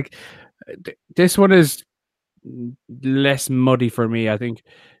 No, like this one is less muddy for me. I think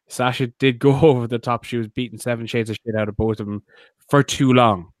Sasha did go over the top. She was beating 7 shades of shit out of both of them for too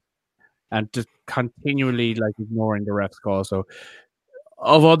long and just continually like ignoring the ref's call. So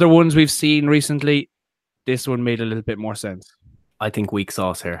of other ones we've seen recently, this one made a little bit more sense. I think weak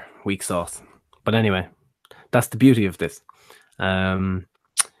sauce here. Weak sauce. But anyway, that's the beauty of this. So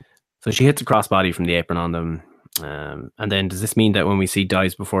she hits a crossbody from the apron on them. And then does this mean that when we see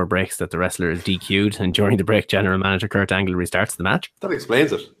dives before breaks that the wrestler is DQ'd and during the break general manager Kurt Angle restarts the match? That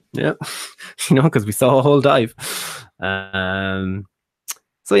explains it. Yeah. Because we saw a whole dive.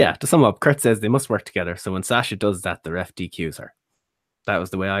 So yeah, to sum up, Kurt says they must work together. So when Sasha does that, the ref DQs her. That was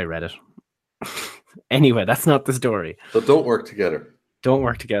the way I read it. Anyway, that's not the story. So don't work together. Don't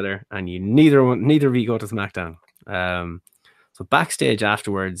work together, and you neither of you go to SmackDown. So backstage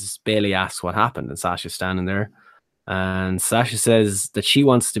afterwards, Bayley asks what happened, and Sasha's standing there. And Sasha says that she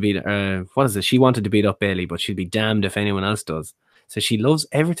wants to beat she wanted to beat up Bayley, but she'd be damned if anyone else does. So she loves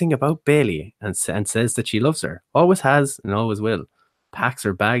everything about Bayley and says that she loves her. Always has and always will. Packs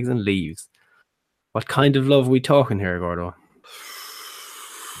her bags and leaves. What kind of love are we talking here, Gordo?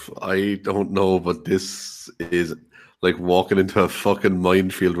 I don't know, but this is like walking into a fucking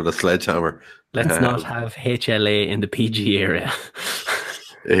minefield with a sledgehammer. Let's not have HLA in the PG area.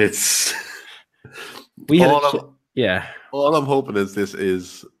 It's... All I'm hoping is this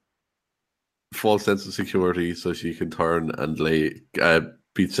is false sense of security so she can turn and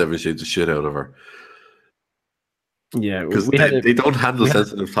beat 7 shades of shit out of her. Yeah, because they don't handle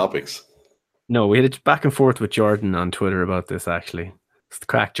sensitive topics. No, we had a back and forth with Jordan on Twitter about this, actually. It's the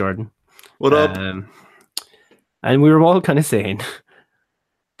crack, Jordan. What up? And we were all kind of saying,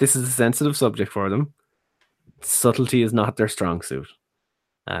 this is a sensitive subject for them. Subtlety is not their strong suit.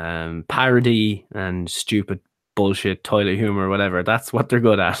 Parody and stupid bullshit, toilet humor, whatever, that's what they're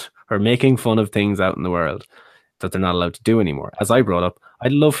good at. Or making fun of things out in the world that they're not allowed to do anymore. As I brought up,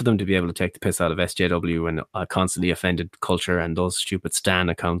 I'd love for them to be able to take the piss out of SJW and constantly offended culture and those stupid Stan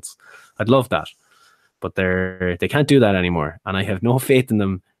accounts. I'd love that. But they can't do that anymore. And I have no faith in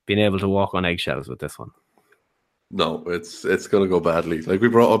them being able to walk on eggshells with this one. No, it's going to go badly. Like, we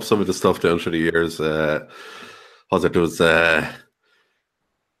brought up some of the stuff down through the years.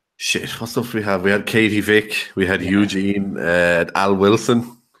 What stuff we have? We had Katie Vick, we had Eugene, Al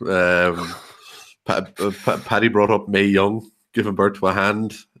Wilson. Paddy brought up Mae Young giving birth to a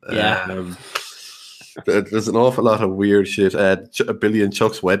hand. There's an awful lot of weird shit. Billy and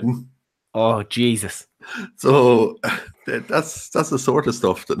Chuck's wedding. Oh, Jesus. So that's the sort of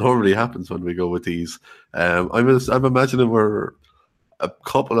stuff that normally happens when we go with these. I'm imagining we're a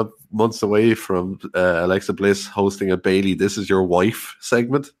couple of months away from Alexa Bliss hosting a Bayley "This Is Your Wife"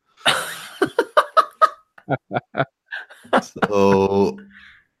 segment. So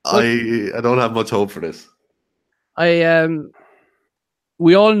I don't have much hope for this.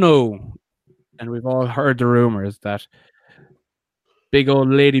 We all know, and we've all heard the rumors that big old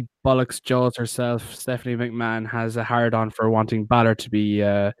lady bollocks Jaws herself, Stephanie McMahon, has a hard-on for wanting Balor to be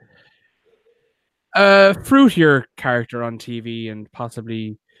a fruitier character on TV and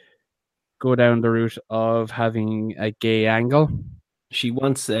possibly go down the route of having a gay angle. She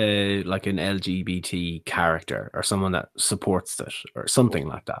wants like an LGBT character or someone that supports it or something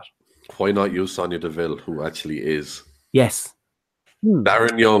like that. Why not use Sonya Deville, who actually is? Yes.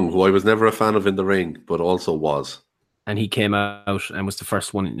 Darren Young, who I was never a fan of in the ring, but also was. And he came out and was the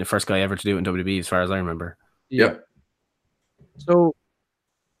first guy ever to do it in WWE, as far as I remember. Yeah. So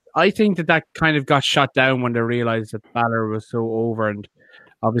I think that kind of got shut down when they realized that Balor was so over, and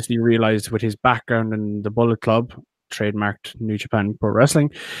obviously realized with his background in the Bullet Club, trademarked New Japan Pro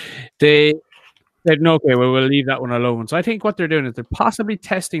Wrestling, they said, no, okay, well, we'll leave that one alone. So I think what they're doing is they're possibly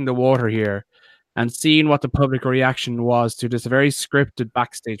testing the water here and seeing what the public reaction was to this very scripted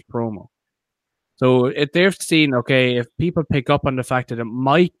backstage promo. So if they've seen, okay, if people pick up on the fact that it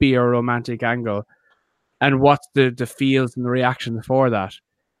might be a romantic angle and what's the feels and the reactions for that,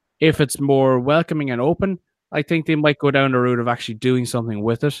 if it's more welcoming and open, I think they might go down the route of actually doing something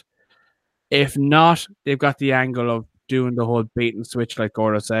with it. If not, they've got the angle of doing the whole bait and switch, like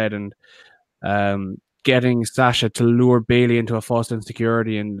Gordo said, and getting Sasha to lure Bayley into a false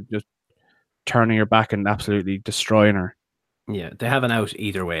insecurity and just turning her back and absolutely destroying her. Yeah, they have an out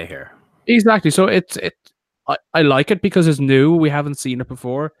either way here. Exactly. So I like it because it's new. We haven't seen it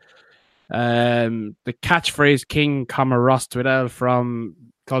before. The catchphrase King, Ross Tweedell from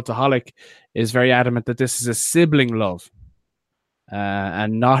Cultaholic is very adamant that this is a sibling love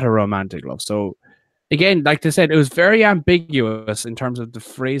and not a romantic love. So again, like they said, it was very ambiguous in terms of the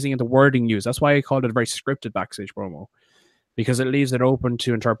phrasing and the wording used. That's why I called it a very scripted backstage promo, because it leaves it open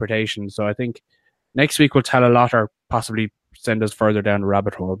to interpretation. So I think next week will tell a lot, or possibly send us further down the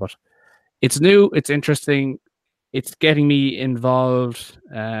rabbit hole. But it's new, it's interesting, it's getting me involved.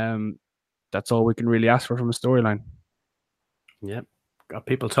 That's all we can really ask for from a storyline. Yep, got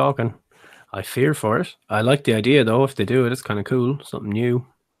people talking. I fear for it. I like the idea, though. If they do it, it's kind of cool. Something new.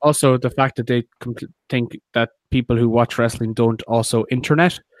 Also, the fact that they think that people who watch wrestling don't also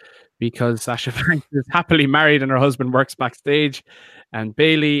internet, because Sasha Banks is happily married and her husband works backstage, and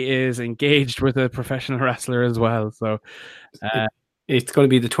Bayley is engaged with a professional wrestler as well. So it's going to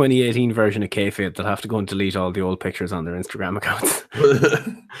be the 2018 version of kayfabe. They'll have to go and delete all the old pictures on their Instagram accounts.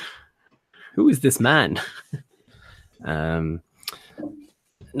 Who is this man?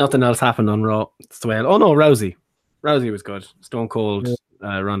 Nothing else happened on Raw. It's the way. Oh no, Rousey was good. Stone Cold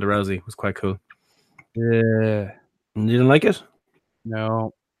Ronda Rousey was quite cool. Yeah. You didn't like it?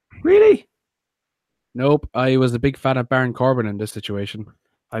 No. Really? Nope. I was a big fan of Baron Corbin in this situation.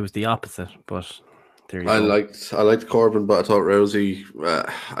 I was the opposite, but there you I go. liked Corbin, but I thought Rousey.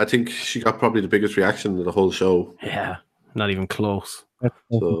 I think she got probably the biggest reaction of the whole show. Yeah, not even close.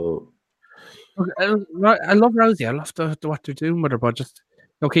 So I love Rousey. I love what they're doing with her, but just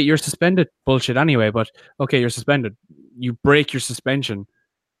okay, you're suspended. Bullshit anyway, but okay, you're suspended. You break your suspension.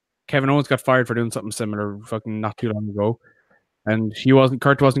 Kevin Owens got fired for doing something similar fucking not too long ago. And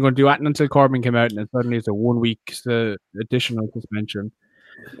Kurt wasn't going to do that until Corbin came out, and suddenly it's a 1 week additional suspension.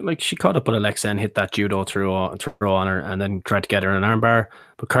 Like, she caught up with Alexa and hit that judo throw on her, and then tried to get her an armbar.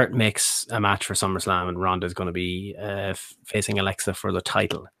 But Kurt makes a match for SummerSlam, and Ronda's going to be facing Alexa for the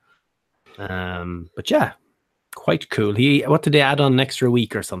title. But yeah, quite cool. What did they add on, an extra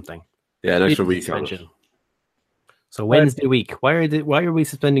week or something? Yeah, an extra week on it. So Wednesday week. Why are we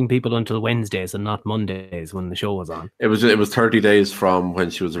suspending people until Wednesdays and not Mondays when the show was on? It was 30 days from when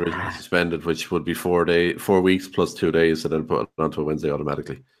she was originally suspended, which would be 4 weeks plus 2 days, and then put it onto a Wednesday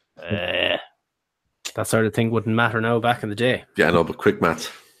automatically. That sort of thing wouldn't matter now back in the day. Yeah, no, but quick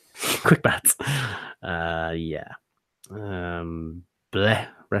maths. Quick maths. Yeah. Bleh.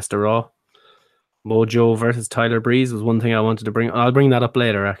 Rest of Raw. Mojo versus Tyler Breeze was one thing I wanted to bring. I'll bring that up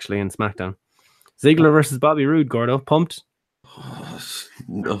later, actually, in SmackDown. Ziggler versus Bobby Roode, Gordo. Pumped?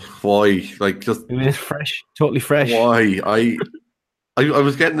 No, why? Like, just fresh, totally fresh. Why? I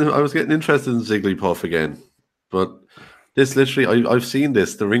was getting interested in Zigglypuff again, but this literally, I've seen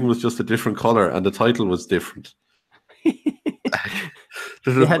this. The ring was just a different color, and the title was different. They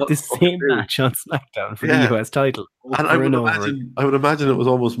had the same match on SmackDown for the US title, and I would imagine it was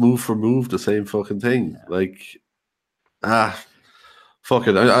almost move for move the same fucking thing. Yeah. Fuck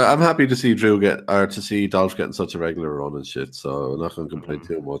it. I'm happy to see to see Dolph getting such a regular run and shit. So I'm not going to complain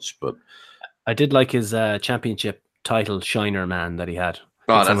too much. But I did like his championship title shiner man that he had.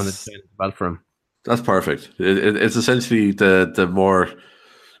 Someone that did well for him. That's perfect. It's essentially the more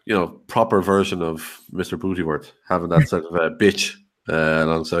proper version of Mr. Bootyworth, having that sort of a bitch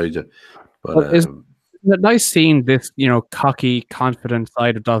alongside you. But isn't it nice seeing this cocky, confident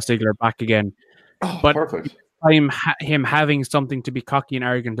side of Dolph Ziggler back again? But perfect. Him having something to be cocky and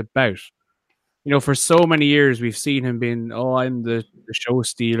arrogant about. For so many years we've seen him being, I'm the show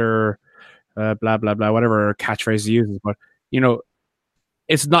stealer, blah blah blah, whatever catchphrase he uses. But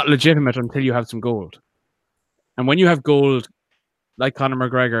it's not legitimate until you have some gold. And when you have gold, like Conor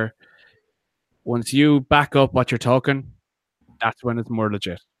McGregor, once you back up what you're talking, that's when it's more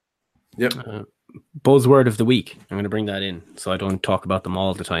legit. Yep. Buzzword of the week. I'm going to bring that in so I don't talk about them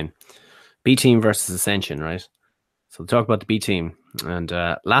all the time. B Team versus Ascension, right? So we'll talk about the B Team. And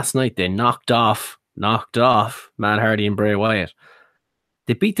last night they knocked off Matt Hardy and Bray Wyatt.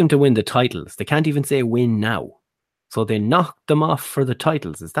 They beat them to win the titles. They can't even say win now. So they knocked them off for the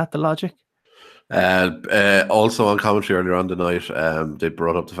titles. Is that the logic? Also on commentary earlier on the night, they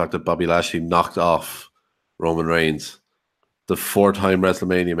brought up the fact that Bobby Lashley knocked off Roman Reigns. The 4-time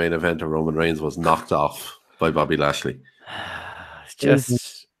WrestleMania main event of Roman Reigns was knocked off by Bobby Lashley. It's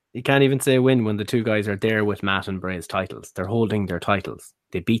just... You can't even say win when the two guys are there with Matt and Bray's titles. They're holding their titles.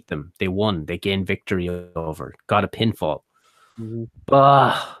 They beat them. They won. They gained victory over. Got a pinfall.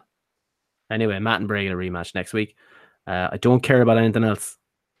 Mm-hmm. Anyway, Matt and Bray get a rematch next week. I don't care about anything else.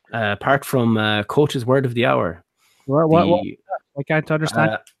 Apart from Coach's word of the hour. What? I can't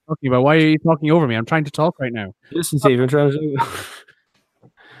understand what you're talking about. Why are you talking over me? I'm trying to talk right now. Listen, Steve, I'm trying to...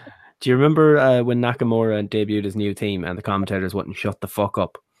 Do you remember when Nakamura debuted his new team and the commentators wouldn't shut the fuck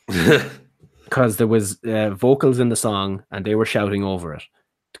up? Because there was vocals in the song and they were shouting over it.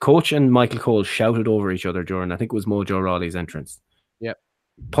 The coach and Michael Cole shouted over each other during, I think it was Mojo Rawley's entrance. Yep.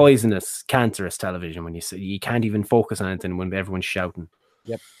 Poisonous, cancerous television when you can't even focus on anything when everyone's shouting.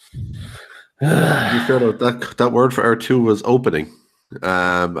 Yep. You sure that word for R2 was opening.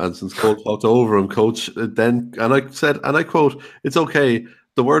 And since Cole talked over him, coach, then, and I said, and I quote, "It's okay.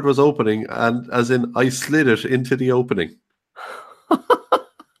 The word was opening, and as in I slid it into the opening."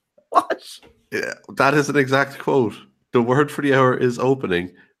 What? Yeah, that is an exact quote. The word for the hour is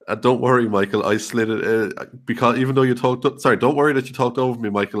opening. And don't worry, Michael, I slid it because even though you talked, don't worry that you talked over me,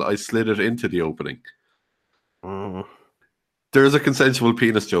 Michael. I slid it into the opening. There is a consensual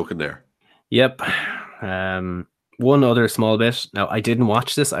penis joke in there. Yep. One other small bit. Now, I didn't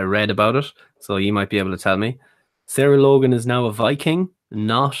watch this. I read about it, so you might be able to tell me. Sarah Logan is now a Viking,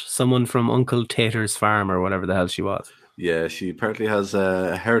 not someone from Uncle Tater's farm or whatever the hell she was. Yeah, she apparently has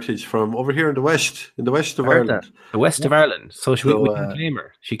a heritage from over here in the west of Ireland. The west of Ireland. So we can claim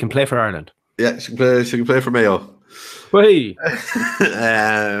her. She can play for Ireland. Yeah, she can play for Mayo. Hey.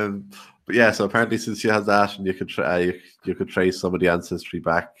 But yeah, so apparently since she has that, and you could trace some of the ancestry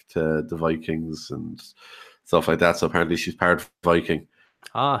back to the Vikings and stuff like that. So apparently she's part Viking.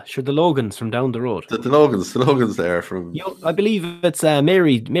 Ah, sure, the Logans from down the road. The Logans there from. I believe it's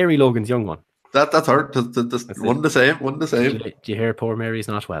Mary Logan's young one. That's her. That's one the same. Do you hear poor Mary's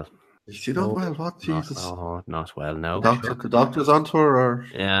not well? Is she not well? What? Jesus. Not well, no. The doctor's onto her, or?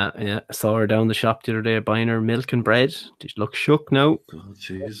 Yeah. I saw her down the shop the other day buying her milk and bread. She looks shook now. Oh,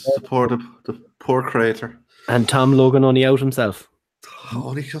 jeez. The poor creator. And Tom Logan only out himself.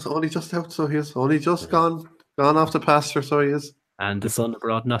 Only just out, so he is. Only just gone off the pasture, so he is. And the son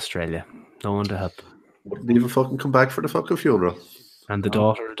abroad in Australia. No one to help. Wouldn't even fucking come back for the fucking funeral. And the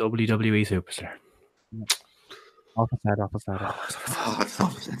daughter of WWE superstar. Opposite.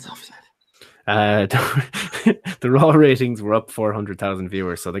 The Raw ratings were up 400,000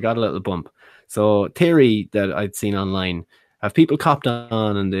 viewers, so they got a little bump. So theory that I'd seen online, have people copped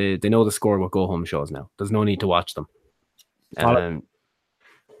on and they know the score with go-home shows now. There's no need to watch them. Do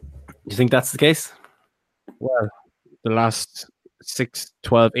you think that's the case? Well, the last 6,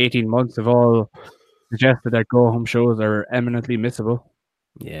 12, 18 months have all suggested that go-home shows are eminently missable.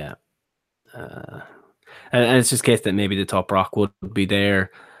 Yeah. And it's just a case that maybe the top Brock would be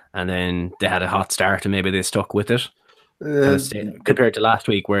there, and then they had a hot start and maybe they stuck with it. Compared to last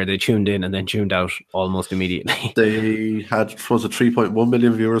week where they tuned in and then tuned out almost immediately. They had 3.1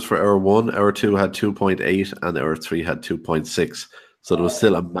 million viewers for hour 1, hour 2 had 2.8, and hour 3 had 2.6. So there was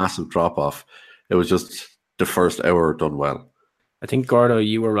still a massive drop off. It was just the first hour done well. I think, Gordo,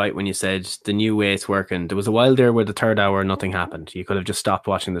 you were right when you said the new way it's working. There was a while there where the third hour nothing happened. You could have just stopped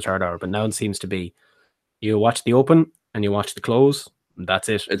watching the third hour, but now it seems to be you watch the open and you watch the close, and that's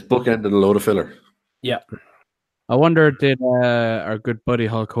it. It's bookend and a load of filler. Yeah. I wonder, did our good buddy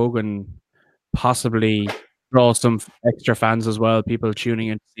Hulk Hogan possibly draw some extra fans as well, people tuning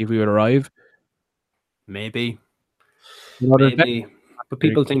in to see if we would arrive? Maybe. But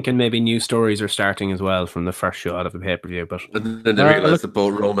people thinking maybe new stories are starting as well from the first show out of the pay-per-view. But and then they realised that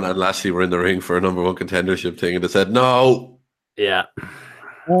both Roman and Lashley were in the ring for a number 1 contendership thing, and they said no. Yeah.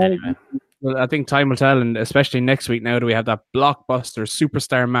 Anyway. Well, I think time will tell, and especially next week now that we have that blockbuster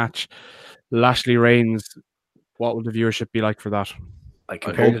superstar match, Lashley Reigns. What will the viewership be like for that? I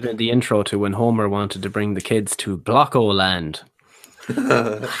compared it in the intro to when Homer wanted to bring the kids to Blocko Land.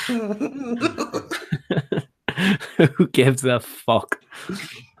 Who gives a fuck?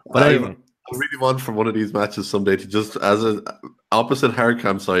 But I really want for one of these matches someday to just, as an opposite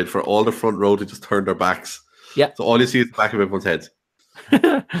hardcam side, for all the front row to just turn their backs. Yeah. So all you see is the back of everyone's heads.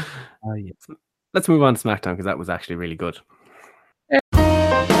 Yes. Let's move on to SmackDown because that was actually really good.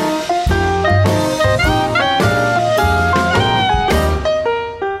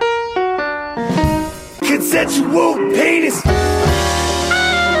 Consensual penis.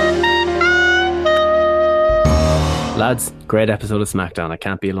 Lads, great episode of SmackDown. I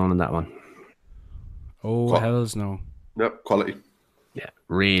can't be alone in that one. Oh, hells no. Yep, quality. Yeah,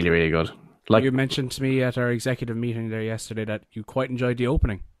 really, really good. Like you mentioned to me at our executive meeting there yesterday that you quite enjoyed the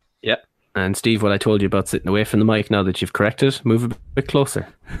opening. Yeah. And Steve, what I told you about sitting away from the mic, now that you've corrected, move a bit closer.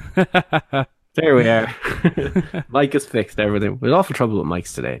 There we are. Mic is fixed, everything. We're in awful trouble with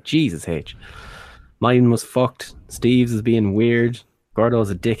mics today. Jesus H. Mine was fucked. Steve's is being weird. Gordo's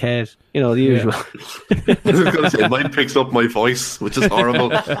a dickhead. You know, the usual. I was going to say, mine picks up my voice, which is horrible.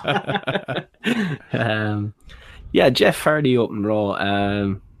 Yeah, Jeff Hardy opened Raw.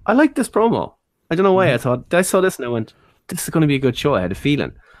 I liked this promo. I don't know why. I saw this and I went, this is going to be a good show. I had a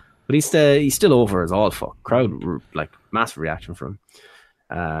feeling. But he's still over as all fuck. Crowd, like, massive reaction from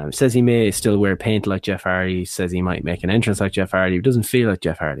him. Says he may still wear paint like Jeff Hardy. Says he might make an entrance like Jeff Hardy. He doesn't feel like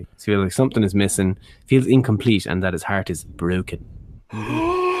Jeff Hardy. He feels like something is missing. Feels incomplete and that his heart is broken.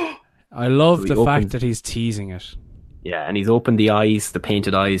 I love the fact that he's teasing it. Yeah, and he's opened the eyes, the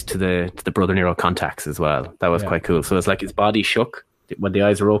painted eyes to the Brother Nero contacts as well. That was quite cool. So it's like his body shook when the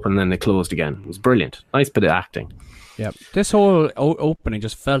eyes were open and then they closed again. It was brilliant. Nice bit of acting. Yeah, this whole opening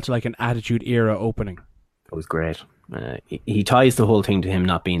just felt like an Attitude Era opening. It was great. He ties the whole thing to him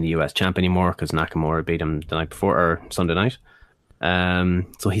not being the US champ anymore because Nakamura beat him the night before or Sunday night.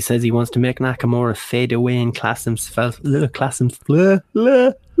 So he says he wants to make Nakamura fade away and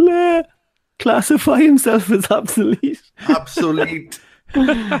classify himself as obsolete. Obsolete.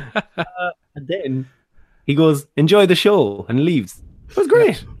 And then he goes, enjoy the show, and leaves. It was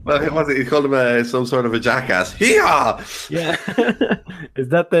great. Well, he called him some sort of a jackass. Hee-haw! Yeah. Is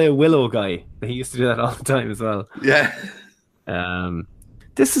that the Willow guy? He used to do that all the time as well. Yeah.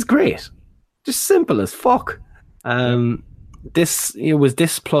 This is great. Just simple as fuck. This was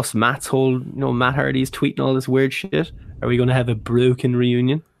this plus Matt's whole, Matt Hardy's tweeting all this weird shit. Are we going to have a broken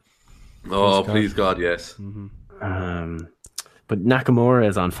reunion? Oh, please God, yes. Mm-hmm. But Nakamura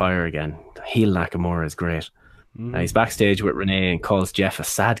is on fire again. Heel Nakamura is great. He's backstage with Renee and calls Jeff a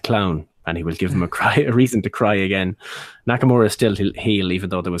sad clown, and he will give him a reason to cry again. Nakamura is still heel, even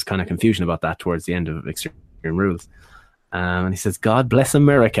though there was kind of confusion about that towards the end of Extreme Rules. And he says, God bless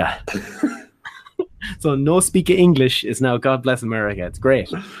America. So no speak of English is now God bless America. It's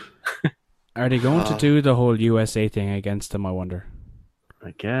great. Are they going to do the whole USA thing against him, I wonder?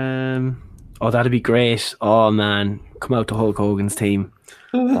 That'd be great. Oh, man. Come out to Hulk Hogan's team.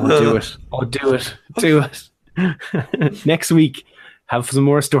 Do it. Do it. Next week, have some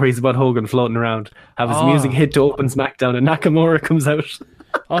more stories about Hogan floating around. Have his music hit to open SmackDown and Nakamura comes out.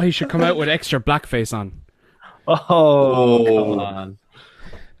 He should come out with extra blackface on. Come on.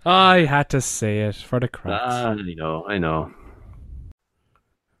 I had to say it for the crowd. I know.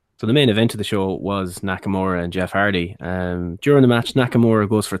 So the main event of the show was Nakamura and Jeff Hardy. During the match, Nakamura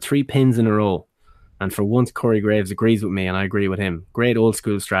goes for 3 pins in a row. And for once, Corey Graves agrees with me, and I agree with him. Great old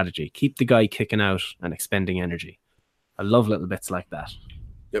school strategy. Keep the guy kicking out and expending energy. I love little bits like that.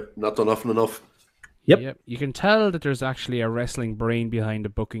 Yep, not done often enough. Yep. You can tell that there's actually a wrestling brain behind the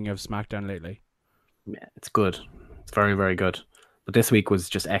booking of SmackDown lately. Yeah, it's good. It's very, very good. But this week was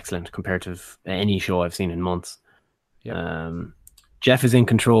just excellent compared to any show I've seen in months. Yep. Jeff is in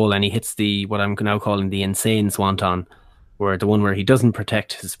control and he hits what I'm now calling the insane swanton, where the one where he doesn't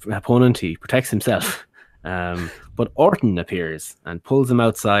protect his opponent, he protects himself. But Orton appears and pulls him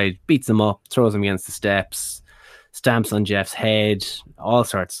outside, beats him up, throws him against the steps, stamps on Jeff's head, all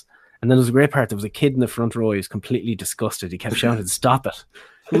sorts. And then there was a great part. There was a kid in the front row. He was completely disgusted. He kept shouting, "Stop it!"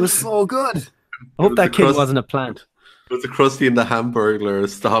 It was so good. I hope that kid wasn't a plant. It was the Krusty and the Hamburglar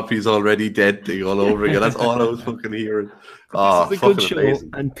stop, he's already dead thing all over again. That's all I was fucking hearing. Oh, this is a good show, amazing.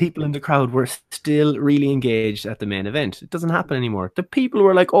 And people in the crowd were still really engaged at the main event. It doesn't happen anymore. The people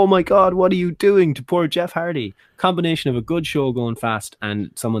were like, "Oh my God, what are you doing to poor Jeff Hardy?" Combination of a good show going fast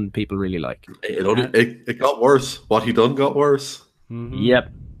and someone people really like. It got worse. What he done got worse. Mm-hmm.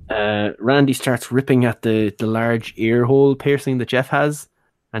 Yep. Randy starts ripping at the large ear hole piercing that Jeff has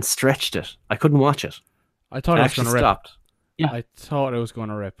and stretched it. I couldn't watch it. I thought it was going to rip. Stopped. Yeah. I thought it was going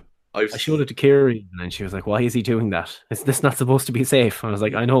to rip. I showed it to Kiri and she was like, "Why is he doing that? Is this not supposed to be safe?" I was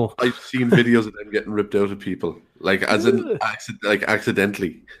like, "I know." I've seen videos of them getting ripped out of people, like as in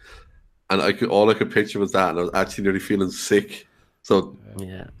accidentally, and all I could picture was that, and I was actually nearly feeling sick. So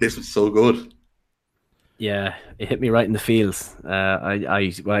yeah, this was so good. Yeah, it hit me right in the feels.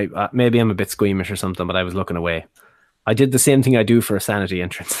 I maybe I'm a bit squeamish or something, but I was looking away. I did the same thing I do for a sanity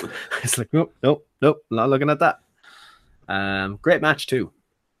entrance. It's like, nope, not looking at that. Great match too.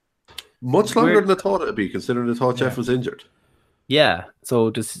 Much longer than I thought it'd be, considering I thought Jeff was injured. Yeah.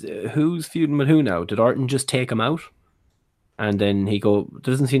 So who's feuding with who now? Did Orton just take him out? And then there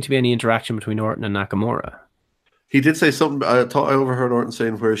doesn't seem to be any interaction between Orton and Nakamura. He did say something. I thought I overheard Orton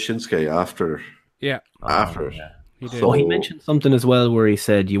saying, "Where's Shinsuke?" after. Yeah. After it. Yeah. He did. So he mentioned something as well where he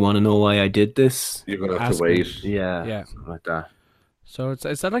said, "You want to know why I did this? You're going to have to wait." Yeah. Something like that. So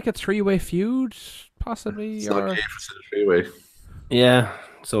is that like a 3-way feud, possibly? It's not gay if it's in a 3-way. Yeah,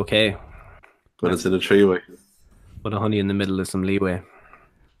 it's okay. When it's in a 3-way. Put a honey in the middle of some leeway.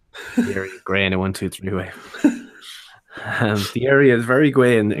 The area is grey in a 1-2-3 way. The area is very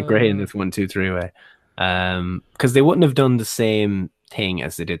grey in this 1-2-3 way. Because they wouldn't have done the same thing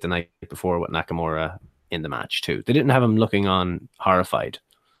as they did the night before with Nakamura in the match too. They didn't have him looking on horrified.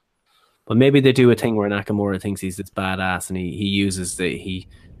 But maybe they do a thing where Nakamura thinks he's this badass and he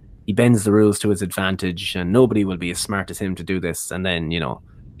bends the rules to his advantage, and nobody will be as smart as him to do this. And then,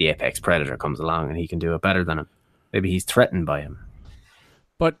 the Apex Predator comes along and he can do it better than him. Maybe he's threatened by him.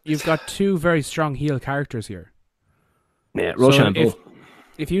 But you've got two very strong heel characters here. Yeah, Rochambeau.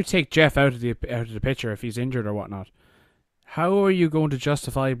 If you take Jeff out of the picture, if he's injured or whatnot, how are you going to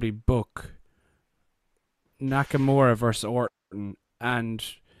justifiably book Nakamura versus Orton, and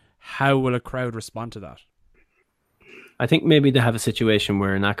how will a crowd respond to that? I think maybe they have a situation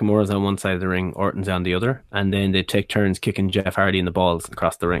where Nakamura's on one side of the ring, Orton's on the other, and then they take turns kicking Jeff Hardy in the balls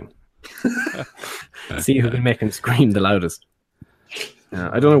across the ring. See who can make him scream the loudest.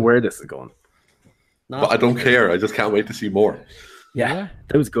 I don't know where this is going. But I don't care. I just can't wait to see more. Yeah,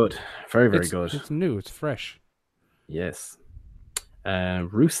 that was good. Very, very good. It's new. It's fresh. Yes.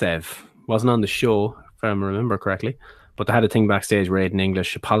 Rusev wasn't on the show, if I remember correctly, but they had a thing backstage where Aiden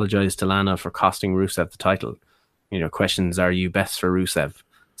English apologized to Lana for costing Rusev the title. Questions, are you best for Rusev?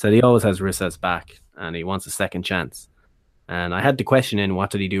 Said he always has Rusev's back and he wants a second chance. And I had to question in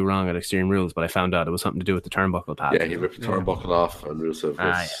what did he do wrong at Extreme Rules, but I found out it was something to do with the turnbuckle pad. Yeah, he ripped the turnbuckle off and Rusev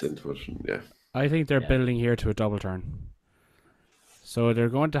was into it. Yeah. I think they're building here to a double turn. So they're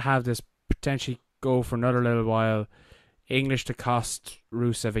going to have this potentially go for another little while. English to cost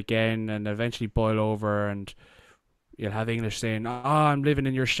Rusev again and eventually boil over, and you'll have English saying, I'm living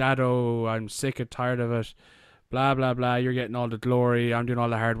in your shadow, I'm sick and tired of it, blah, blah, blah, you're getting all the glory, I'm doing all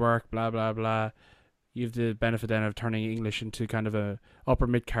the hard work, blah, blah, blah. You have the benefit then of turning English into kind of a upper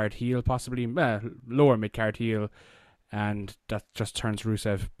mid-card heel, possibly lower mid-card heel, and that just turns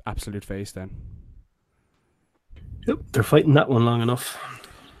Rusev absolute face then. Yep, they're fighting that one long enough.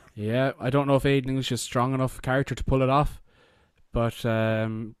 Yeah, I don't know if Aiden English is strong enough character to pull it off, but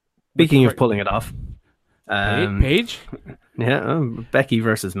speaking of pulling it off, Paige? Yeah, Becky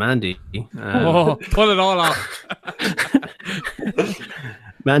versus Mandy. Pull it all off.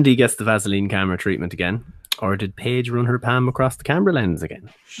 Mandy gets the Vaseline camera treatment again, or did Paige run her palm across the camera lens again?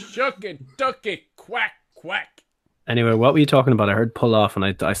 Shuck it, duck it, quack, quack. Anyway, what were you talking about? I heard pull off and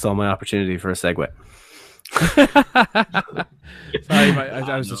I saw my opportunity for a segue. Sorry,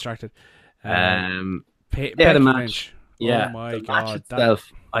 I was distracted. The match. Yeah, oh my the God, match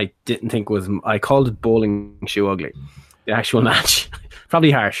itself, I didn't think was. I called it bowling shoe ugly. The actual match, probably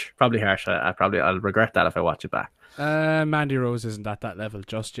harsh. I'll regret that if I watch it back. Mandy Rose isn't at that level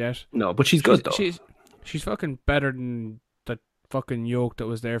just yet. No, but she's good though. She's fucking better than that fucking yoke that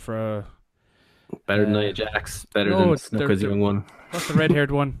was there for. Better than Nia Jax. Better than Snooker's young one. What's the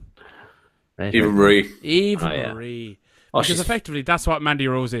red-haired one? Eva Marie. Marie. Because effectively, that's what Mandy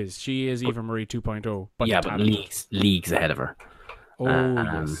Rose is. She is Eva Marie 2.0. But leagues ahead of her.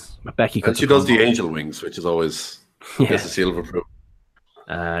 Yes. Becky and she does the angel wings, which is always a seal of approval.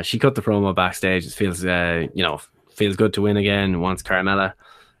 She cut the promo backstage. It feels, feels good to win again. Wants Carmella.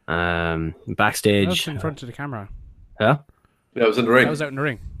 Backstage. That was in front of the camera. Yeah? Yeah, it was in the ring. That was out in the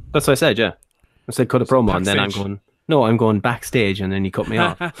ring. That's what I said, yeah. I said cut a promo, and then I'm going backstage, and then you cut me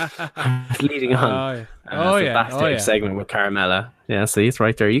off. Leading on. Backstage segment with Carmella. Yeah, see, it's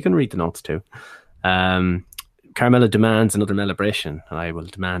right there. You can read the notes too. Carmella demands another celebration, and I will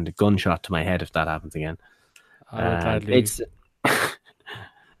demand a gunshot to my head if that happens again.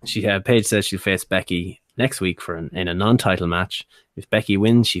 Paige says she'll face Becky next week in a non-title match. If Becky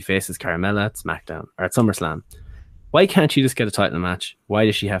wins, she faces Carmella at Smackdown or at SummerSlam. Why can't she just get a title match? Why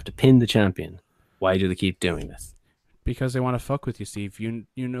does she have to pin the champion? Why do they keep doing this? Because they want to fuck with you, Steve.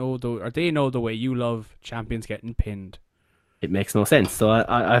 They know the way you love champions getting pinned. It makes no sense. So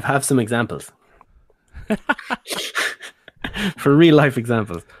I have some examples. For real life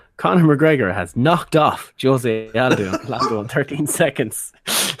examples, Conor McGregor has knocked off Jose Aldo in 13 seconds.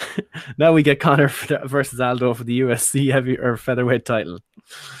 Now we get Conor versus Aldo for the UFC heavy or featherweight title.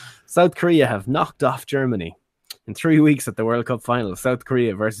 South Korea have knocked off Germany. In 3 weeks at the World Cup final, South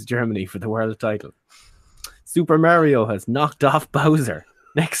Korea versus Germany for the world title. Super Mario has knocked off Bowser.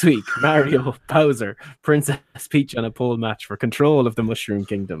 Next week, Mario, Bowser, Princess Peach on a pole match for control of the Mushroom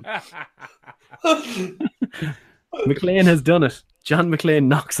Kingdom. McLean has done it. John McLean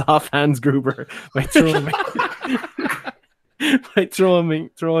knocks off Hans Gruber by throwing him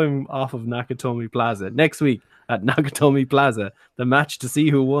off of Nakatomi Plaza. Next week at Nakatomi Plaza, the match to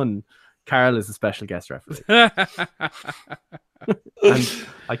see who won. Carl is a special guest referee. And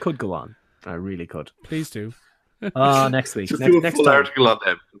I could go on. I really could. Please do. Next week. Just do a full article on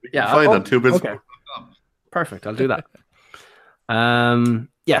them. On 2 bits. Okay. Perfect. I'll do that.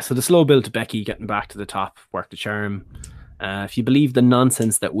 So the slow build to Becky getting back to the top, work the charm. If you believe the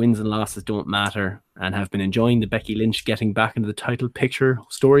nonsense that wins and losses don't matter and have been enjoying the Becky Lynch getting back into the title picture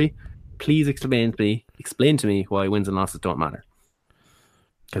story, please explain to me why wins and losses don't matter.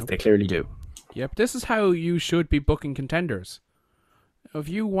 Because they clearly do. Yep, this is how you should be booking contenders. If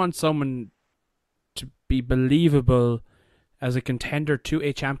you want someone to be believable as a contender to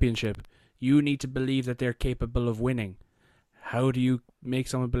a championship, you need to believe that they're capable of winning. How do you make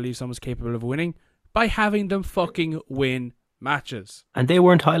someone believe someone's capable of winning? By having them fucking win matches. And they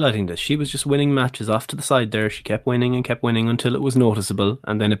weren't highlighting this. She was just winning matches off to the side there. She kept winning until it was noticeable,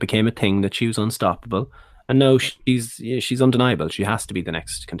 and then it became a thing that she was unstoppable. And now she's undeniable. She has to be the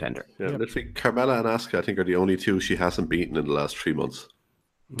next contender. Yeah, literally, Carmella and Asuka, I think, are the only two she hasn't beaten in the last 3 months.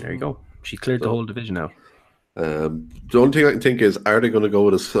 There you go. She cleared the whole division out. The only thing I can think is, are they going to go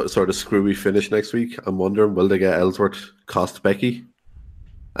with a sort of screwy finish next week? I'm wondering, will they get Ellsworth cost Becky?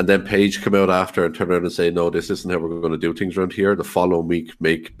 And then Paige come out after and turn around and say, no, this isn't how we're going to do things around here. The following week,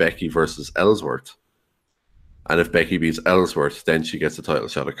 make Becky versus Ellsworth. And if Becky beats Ellsworth, then she gets the title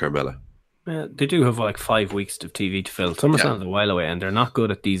shot at Carmella. Yeah, they do have like 5 weeks of TV to fill. SummerSlam's a while away, and they're not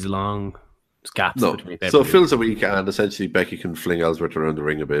good at these long gaps. No, between so it fills a week, and essentially Becky can fling Ellsworth around the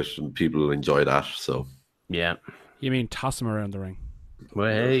ring a bit, and people will enjoy that. So, yeah. You mean toss him around the ring?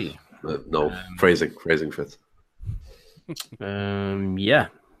 Well, hey. No, phrasing fits. Yeah.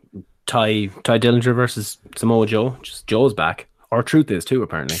 Ty Dillinger versus Samoa Joe. Just Joe's back. Or Truth is too,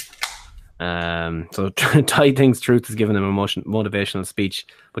 apparently. So Ty thinks Truth is giving him a motivational speech,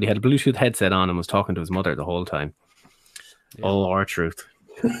 but he had a Bluetooth headset on and was talking to his mother the whole time. Yeah. Oh, our Truth.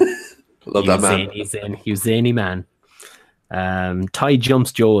 Love that man. He's zany man. Ty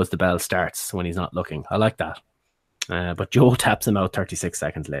jumps Joe as the bell starts when he's not looking. I like that. But Joe taps him out 36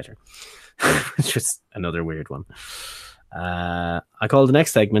 seconds later. It's just another weird one. I call the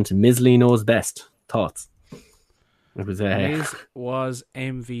next segment Misley Knows Best. Thoughts? It was Miz was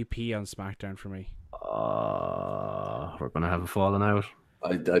MVP on SmackDown for me. We're going to have a falling out.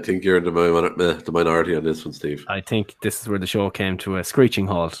 I think you're in the minority on this one, Steve. I think this is where the show came to a screeching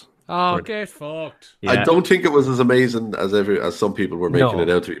halt. Oh, get fucked. Yeah. I don't think it was as amazing as some people were making it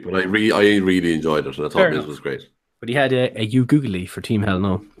out to be, but I really enjoyed it, and I thought Miz was great. But he had a you googly for Team Hell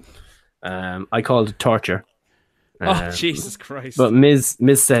No. I called it torture. Jesus Christ. But Miz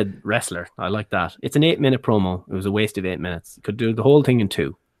said wrestler. I like that. It's an 8-minute promo. It was a waste of 8 minutes. Could do the whole thing in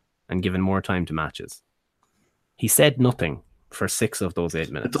 2 and given more time to matches. He said nothing for 6 of those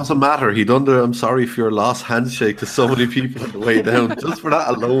 8 minutes. It doesn't matter. He done the I'm sorry for your loss handshake to so many people on the way down. Just for that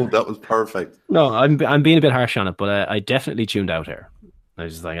alone, that was perfect. No, I'm being a bit harsh on it, but I definitely tuned out here. I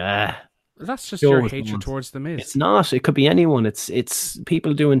was just like, That's just your hatred towards the Miz. It's not. It could be anyone. It's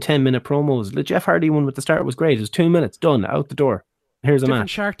people doing 10-minute promos. The Jeff Hardy one with the start was great. It was 2 minutes, done, out the door. Here's a match.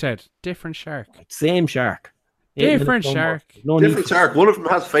 Shark, Ted. Different shark. Same shark. Different shark. Different shark. One of them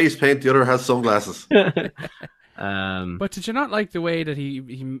has face paint. The other has sunglasses. But did you not like the way that he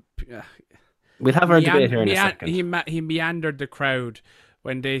we'll have our debate here in a second. He meandered the crowd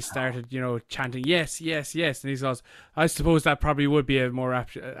when they started, chanting yes, yes, yes, and he goes, I suppose that probably would be a more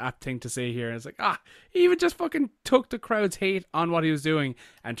apt thing to say here. And it's like, he even just fucking took the crowd's hate on what he was doing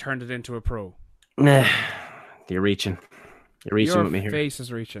and turned it into a pro. You're reaching with me here. Your face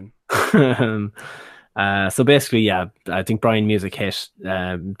is reaching. So basically, yeah, I think Brian Music hit.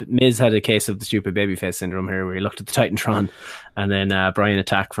 Miz had a case of the stupid babyface syndrome here, where he looked at the Titantron, and then Brian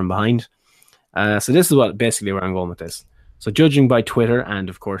attacked from behind. So this is basically where I'm going with this. So judging by Twitter and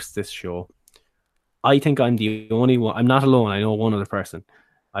of course this show, I think I'm the only one. I'm not alone. I know one other person.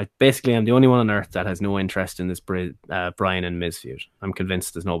 I'm the only one on earth that has no interest in this Brian and Miz feud. I'm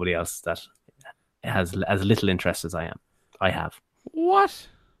convinced there's nobody else that has as little interest as I am. I have. What?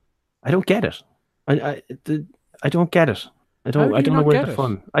 I don't get it. I don't get it. I don't know where the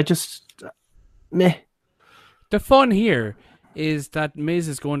fun. I just meh. The fun here is that Miz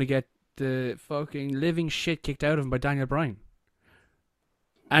is going to get the fucking living shit kicked out of him by Daniel Bryan.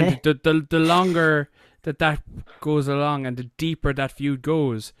 And the longer that goes along and the deeper that feud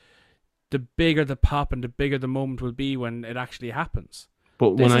goes, the bigger the pop and the bigger the moment will be when it actually happens.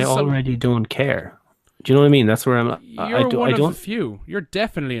 But when I already don't care. Do you know what I mean? That's where I'm. You're one of the few. You're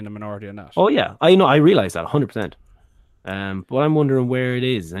definitely in the minority on that. Oh yeah, I know. I realize that 100%. But I'm wondering where it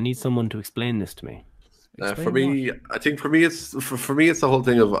is. I need someone to explain this to me. For me, it's the whole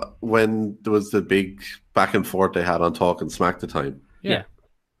thing of when there was the big back and forth they had on Talk and Smack the time. Yeah.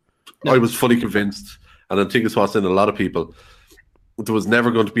 I was fully convinced, and I think it's what's in a lot of people. There was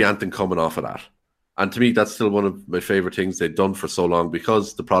never going to be anything coming off of that. And to me, that's still one of my favorite things they've done for so long,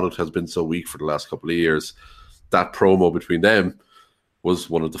 because the product has been so weak for the last couple of years. That promo between them was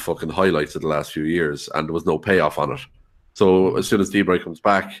one of the fucking highlights of the last few years, and there was no payoff on it. So as soon as D-Bry comes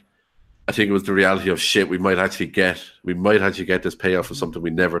back, I think it was the reality of shit. We might actually get this payoff of something we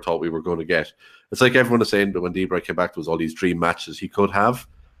never thought we were going to get. It's like everyone is saying that when D-Bry came back, there was all these dream matches he could have.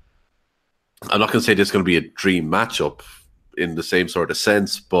 I'm not going to say this is going to be a dream matchup in the same sort of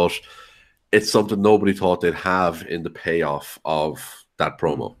sense, but it's something nobody thought they'd have in the payoff of that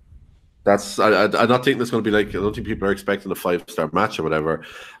promo. I don't think it's going to be like, I don't think people are expecting a 5-star match or whatever.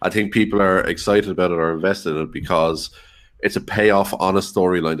 I think people are excited about it or invested in it because it's a payoff on a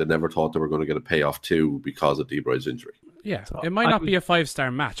storyline they never thought they were going to get a payoff to because of D-Bry's injury. Yeah, so it might not be a 5-star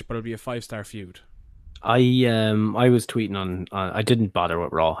match, but it'll be a 5-star feud. I was tweeting on I didn't bother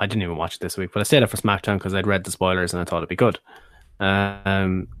with Raw. I didn't even watch it this week, but I stayed up for SmackDown because I'd read the spoilers and I thought it'd be good. So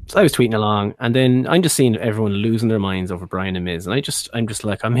I was tweeting along, and then I'm just seeing everyone losing their minds over Bryan and Miz, and I'm just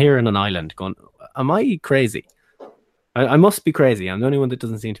like, I'm here on an island going, am I crazy? I must be crazy. I'm the only one that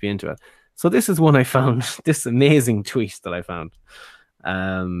doesn't seem to be into it. So this is one I found, this amazing tweet that I found.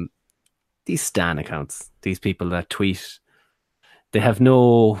 These Stan accounts, these people that tweet, they have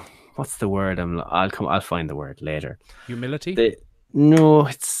no, what's the word? I'll find the word later. Humility? No,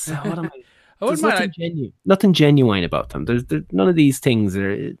 it's what am I? There's nothing genuine about them. There's none of these things.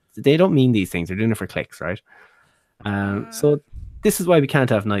 They don't mean these things. They're doing it for clicks, right? So this is why we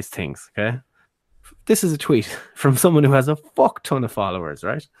can't have nice things, okay? This is a tweet from someone who has a fuck ton of followers,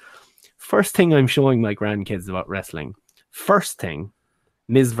 right? First thing I'm showing my grandkids about wrestling. First thing,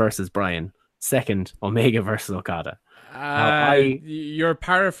 Miz versus Bryan. Second, Omega versus Okada. You're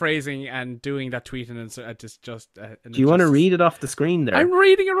paraphrasing and doing that tweet, and it's just. Do you want to read it off the screen there? I'm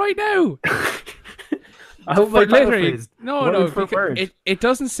reading it right now. I hope I paraphrased. No, it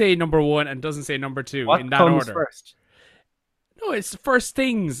doesn't say number 1 and doesn't say number 2 what in that comes order. First? No, it's the first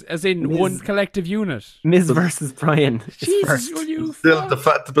things, as in one collective unit. Miz versus Bryan. Jesus, you the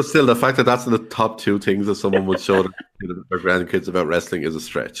fact that that's in the top 2 things that someone would show their grandkids about wrestling is a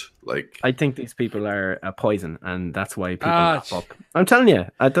stretch. Like, I think these people are a poison, and that's why people lap up. I'm telling you,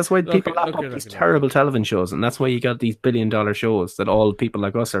 that's why people lap up these terrible television shows, and that's why you got these billion-dollar shows that all people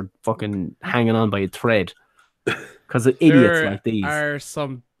like us are fucking hanging on by a thread because of idiots like these. There are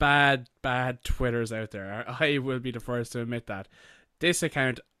some bad Twitters out there. I will be the first to admit that. This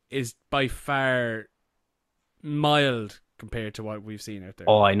account is by far mild compared to what we've seen out there.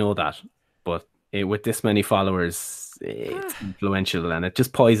 Oh, I know that, but with this many followers, it's influential, and it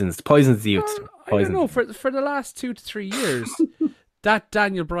just poisons the youth. I don't know. For the last 2 to 3 years, that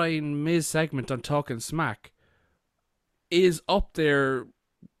Daniel Bryan Miz segment on Talking Smack is up there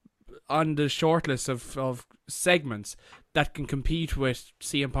on the shortlist of segments that can compete with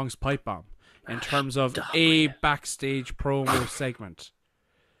CM Punk's pipe bomb in terms of a backstage promo segment,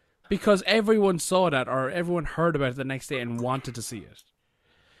 because everyone saw that or everyone heard about it the next day and wanted to see it.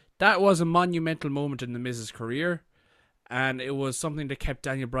 That was a monumental moment in the Miz's career, and it was something that kept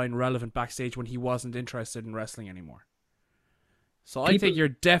Daniel Bryan relevant backstage when he wasn't interested in wrestling anymore. So I think you're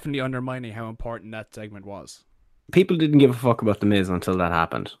definitely undermining how important that segment was. People didn't give a fuck about the Miz until that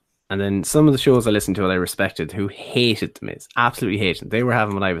happened. And then some of the shows I listened to that I respected who hated The Miz, absolutely hated him. They were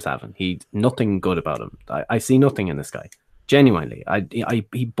having what I was having. Nothing good about him. I see nothing in this guy. Genuinely.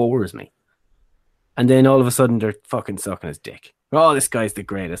 He bores me. And then all of a sudden they're fucking sucking his dick. Oh, this guy's the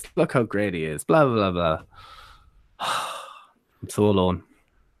greatest. Look how great he is. Blah, blah, blah, blah. I'm so alone.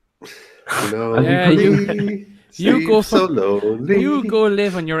 You go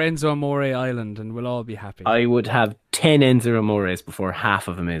live on your Enzo Amore island and we'll all be happy. I would have 10 Enzo Amores before half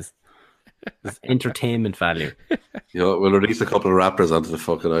of them is. It's entertainment value. You know, we'll release a couple of rappers onto the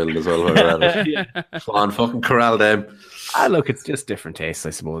fucking island as well. Come on, fucking corral them. Look, it's just different tastes, I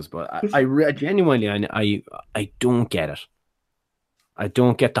suppose. But I genuinely, I don't get it. I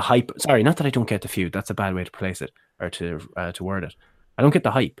don't get the hype. Sorry, not that I don't get the feud. That's a bad way to place it or to word it. I don't get the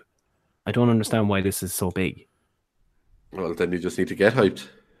hype. I don't understand why this is so big. Well, then you just need to get hyped.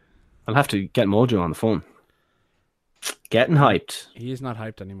 I'll have to get Mojo on the phone. Getting hyped. He's not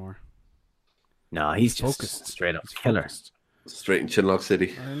hyped anymore. No, he's just focused. Straight up killer. Straight in Chinlock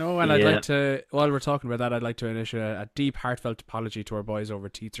City. I know, and I'd like to, while we're talking about that, I'd like to initiate a deep, heartfelt apology to our boys over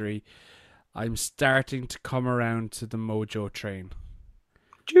T3. I'm starting to come around to the Mojo train.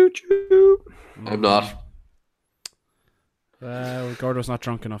 Choo-choo. I'm not. Gordo's not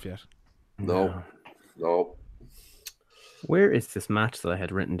drunk enough yet. No. Where is this match that I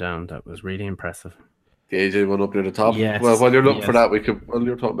had written down that was really impressive? The AJ one up near the top. Yes. Well, while you're looking for that, while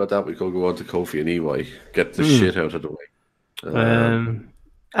you're talking about that, we could go on to Kofi and EY. Get the shit out of the way.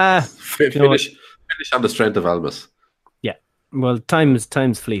 Finish on the strength of Almas. Yeah. Well, time's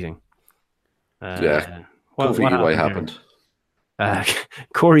fleeting. Kofi EY happened.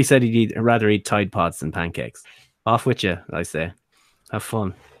 Corey said he'd rather eat Tide Pods than pancakes. Off with you, I say. Have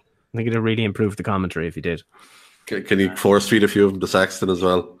fun. I think it'd really improve the commentary if you did. Can you force feed a few of them to Saxton as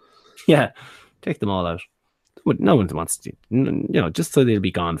well? Yeah, take them all out. No one wants to, just so they'll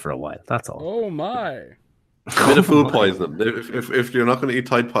be gone for a while. That's all. Oh my! A bit of food poisoning. If you're not going to eat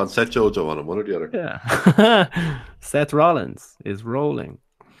Tide Pod, set JoJo on him, one or the other. Yeah. Seth Rollins is rolling.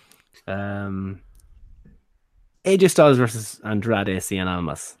 AJ Styles versus Andrade, Cien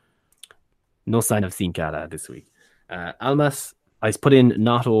Almas. No sign of Sin Cara this week. Almas, I put in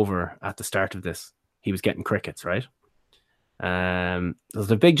not over at the start of this. He was getting crickets, right?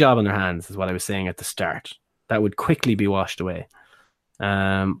 There's a big job on their hands, is what I was saying at the start. That would quickly be washed away.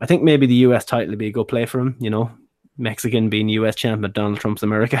 I think maybe the US title would be a good play for him. Mexican being US champ at Donald Trump's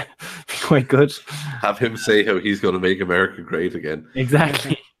America. Quite good. Have him say how he's going to make America great again.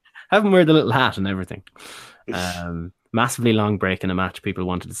 Exactly. Have him wear the little hat and everything. Massively long break in a match people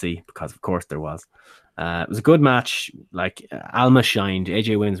wanted to see, because of course there was. It was a good match. Like, Almas shined.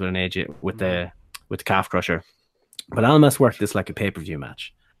 AJ wins with the calf crusher. But Almas worked this like a pay-per-view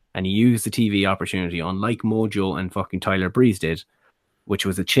match. And he used the TV opportunity, unlike Mojo and fucking Tyler Breeze did, which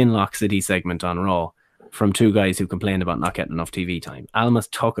was a Chinlock City segment on Raw from two guys who complained about not getting enough TV time. Almas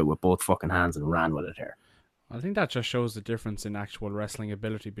took it with both fucking hands and ran with it here. I think that just shows the difference in actual wrestling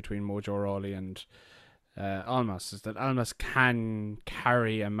ability between Mojo Rawley and Almas, is that Almas can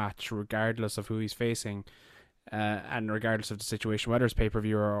carry a match regardless of who he's facing and regardless of the situation, whether it's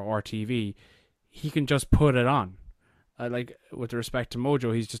pay-per-view or TV. He can just put it on. Like, with respect to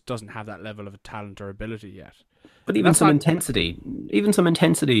Mojo, he just doesn't have that level of talent or ability yet. But even some intensity,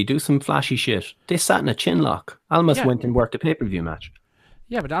 do some flashy shit. They sat in a chin lock. Almas went and worked a pay-per-view match.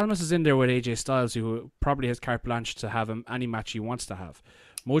 Yeah, but Almas is in there with AJ Styles, who probably has carte blanche to have him any match he wants to have.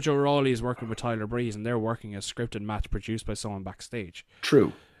 Mojo Rawley is working with Tyler Breeze, and they're working a scripted match produced by someone backstage.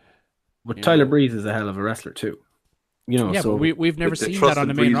 True. But Tyler Breeze is a hell of a wrestler too. Yeah, so but we've never seen that on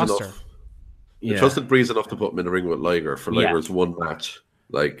the main roster. They trusted Breeze enough to put him in the ring with Liger for Liger's one match.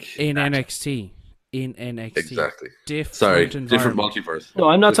 In NXT. Exactly. Different multiverse. No,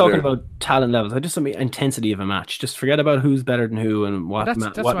 I'm not talking about talent levels. I just mean intensity of a match. Just forget about who's better than who and what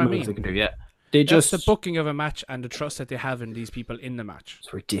moves they can do. Yeah. That's the booking of a match and the trust that they have in these people in the match.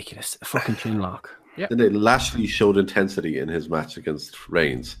 It's ridiculous. A fucking chin lock. Yeah. Then Lashley showed intensity in his match against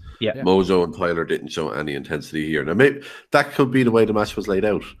Reigns. Yeah. Mojo and Tyler didn't show any intensity here. Now, maybe that could be the way the match was laid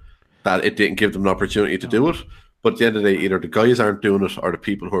out, that it didn't give them an opportunity to do it. But at the end of the day, either the guys aren't doing it or the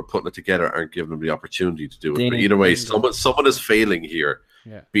people who are putting it together aren't giving them the opportunity to do it. But either way, someone is failing here.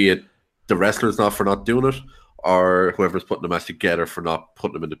 Yeah. Be it the wrestlers for not doing it, or whoever's putting the match together for not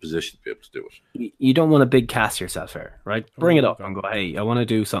putting them in the position to be able to do it. You don't want to big cast yourself here, right? Bring it up and go, hey, I want to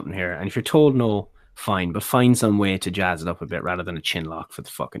do something here. And if you're told no, fine, but find some way to jazz it up a bit rather than a chin lock for the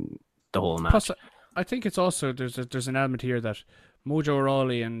whole match. Plus, I think it's also, there's an element here that Mojo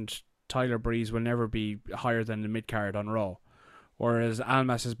Rawley and Tyler Breeze will never be higher than the mid-card on Raw, whereas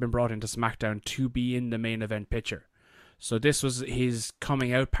Almas has been brought into SmackDown to be in the main event picture. So this was his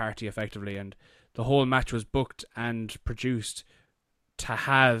coming out party, effectively, and the whole match was booked and produced to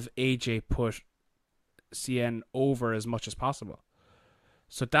have AJ put Cien over as much as possible.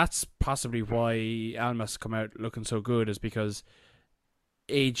 So that's possibly why Almas come out looking so good, is because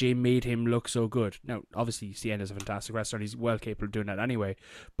AJ made him look so good. Now, obviously, Cien is a fantastic wrestler and he's well capable of doing that anyway,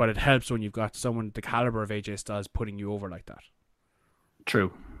 but it helps when you've got someone the caliber of AJ Styles putting you over like that.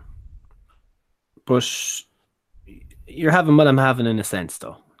 True. But you're having what I'm having in a sense,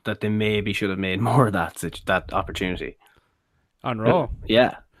 though, that they maybe should have made more of that opportunity. On Raw?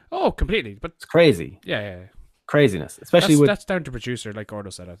 Yeah. Oh, completely. But it's crazy. Yeah. Craziness. Especially that's down to producer, like Gordo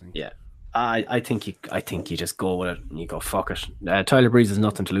said, I think. Yeah. I think you just go with it and you go, fuck it. Tyler Breeze has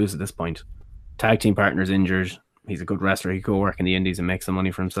nothing to lose at this point. Tag team partner's injured. He's a good wrestler. He could go work in the Indies and make some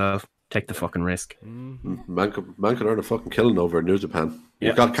money for himself. Take the fucking risk. Man could earn a fucking killing over in New Japan.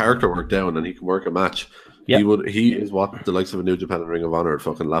 He's got character work down and he can work a match. Yep. He is what the likes of a New Japan and Ring of Honor would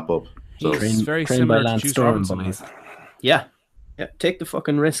fucking lap up. So he's very similar to Juice Robinson. Yeah. Yeah, take the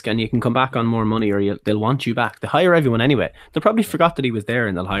fucking risk and you can come back on more money, or they'll want you back. They hire everyone anyway. They probably forgot that he was there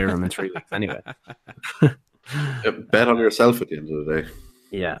and they'll hire him in 3 weeks anyway. Bet on yourself at the end of the day.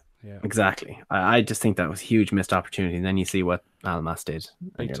 Yeah. Exactly. I just think that was a huge missed opportunity. And then you see what Almas did.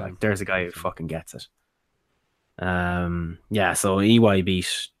 And you're like, there's a guy who fucking gets it. So EY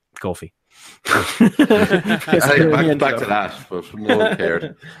beat Kofi. back to that, but no one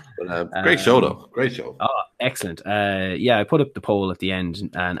cared. But, great show, though. Great show. Oh, excellent. I put up the poll at the end,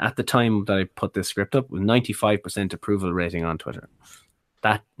 and at the time that I put this script up, with 95% approval rating on Twitter.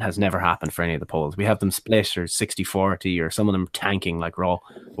 That has never happened for any of the polls. We have them split or 60-40 or some of them tanking like Raw,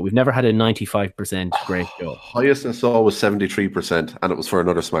 but we've never had a 95% great show. Highest I saw was 73%, and it was for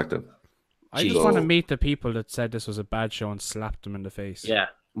another SmackDown. I just want to meet the people that said this was a bad show and slapped them in the face. Yeah.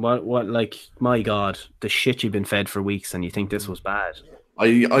 What, like, my God, the shit you've been fed for weeks and you think this was bad.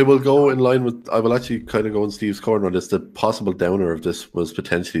 I will go in line with, I will actually kind of go in Steve's corner on this. The possible downer of this was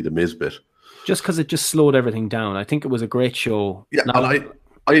potentially the Miz bit. Just because it just slowed everything down. I think it was a great show. Yeah, and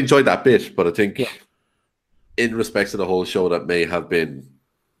I enjoyed that bit, but I think in respect to the whole show, that may have been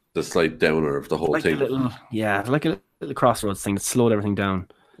the slight downer of the whole thing. Like a little crossroads thing that slowed everything down.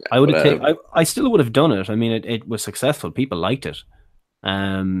 I would have I still would have done it. I mean, it was successful. People liked it.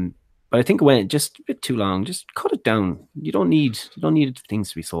 But I think it went just a bit too long. Just cut it down. You don't need things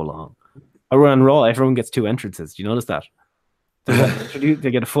to be so long. Or on Raw, everyone gets 2 entrances. Do you notice that? They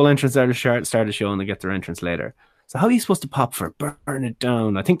get a full entrance at the start of the show and they get their entrance later. So how are you supposed to pop for Burn It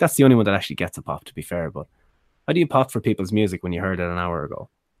Down? I think that's the only one that actually gets a pop, to be fair. But how do you pop for people's music when you heard it an hour ago?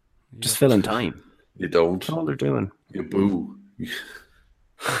 Just fill in time. You don't. That's all they're doing. You boo.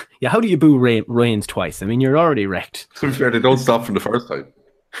 Yeah, how do you boo Reigns twice? I mean, you're already wrecked. To be fair, they don't stop from the first time.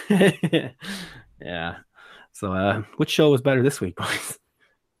 Yeah. So which show was better this week, boys?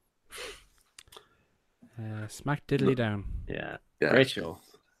 Smack diddly down. Yeah. Great show.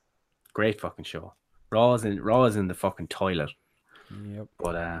 Great fucking show. Raw is in the fucking toilet. Yep.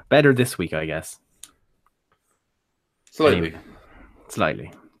 But better this week, I guess. Slightly. Anyway,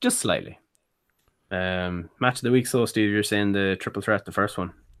 slightly. Just slightly. Match of the week, so Steve, you're saying the triple threat, the first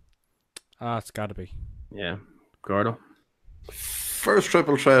one. It's gotta be. Yeah. Gordo. First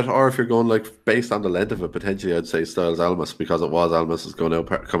triple threat, or if you're going like based on the length of it, potentially I'd say Styles Almas, because it was Almas' coming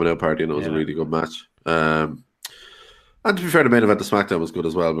out party and it was a really good match. And to be fair, the main event of SmackDown was good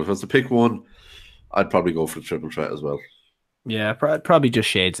as well. But if I was to pick one, I'd probably go for the triple threat as well. Yeah, probably just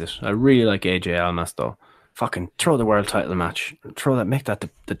shades it. I really like AJ Almas though. Fucking throw the world title match. Make that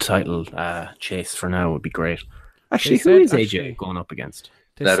the title chase for now would be great. Actually, who is AJ going up against?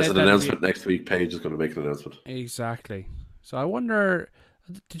 That is an announcement next week. Paige is going to make an announcement. Exactly. So I wonder,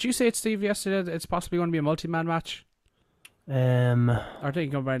 did you say it, Steve, yesterday that it's possibly going to be a multi-man match? I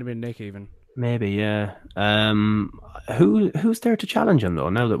think it might have been Nick even. Maybe, yeah. Who's there to challenge him though?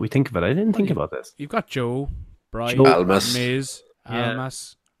 Now that we think of it, I didn't think about this. You've got Joe, Bryan, Almas, Miz,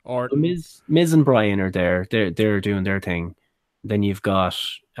 Almas, Orton. Miz and Bryan are there. They're doing their thing. Then you've got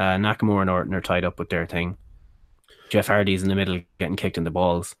Nakamura and Orton are tied up with their thing. Jeff Hardy's in the middle getting kicked in the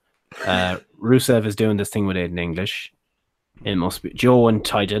balls. Rusev is doing this thing with Aiden English. It must be Joe and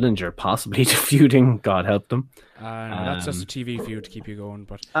Ty Dillinger possibly feuding. God help them. That's just a TV feud to keep you going.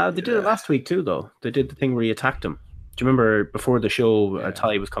 But they did it last week too, though. They did the thing where he attacked him. Do you remember before the show,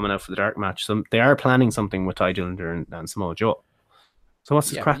 Ty was coming out for the dark match? So they are planning something with Ty Dillinger and Samoa Joe. So what's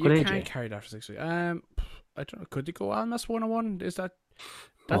his crack with AJ? You can't carry that for 6 weeks. I don't know. Could they go Almas 1-on-1? Is that?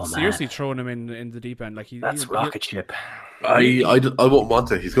 That's seriously throwing him in the deep end. Like that's rocket ship. I won't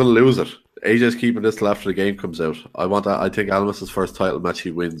want it. He's going to lose it. AJ's keeping this till after the game comes out. I want that. I think Almas' first title match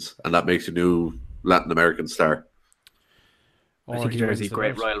he wins, and that makes a new Latin American star. I think there's a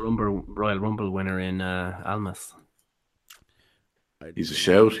great Royal Rumble winner in Almas. He's a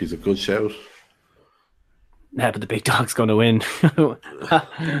shout. He's a good shout. Yeah, but the big dog's going to win.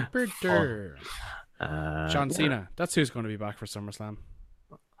 John Cena. That's who's going to be back for SummerSlam.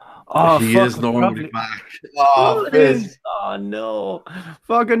 Oh, he is normally back. Oh no!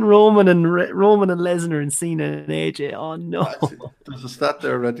 Fucking Roman and Lesnar and Cena and AJ. Oh no! There's a stat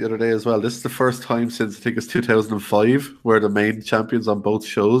there I read the other day as well. This is the first time since I think it's 2005 where the main champions on both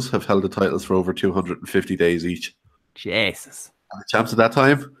shows have held the titles for over 250 days each. Jesus! And the champs at that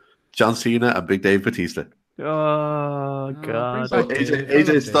time, John Cena and Big Dave Batista. Oh God! So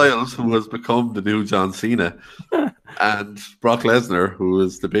AJ Styles, who has become the new John Cena, and Brock Lesnar, who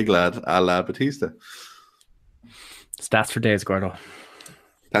is the big lad, a la Batista. Stats for days, Gordo.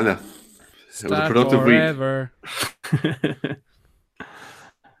 Tell ya. It was a productive week.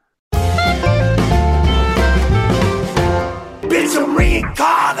 Bitch,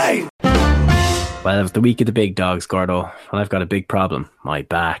 reincarnate. Well, it was the week of the big dogs, Gordo, and I've got a big problem. My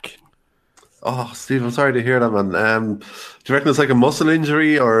back. Oh, Steve, I'm sorry to hear that, man. Do you reckon it's like a muscle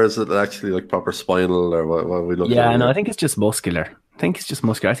injury, or is it actually like proper spinal, or what are we looking at? Yeah, no, I think it's just muscular. I think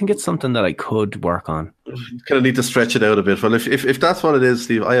it's something that I could work on. You kind of need to stretch it out a bit. Well, if that's what it is,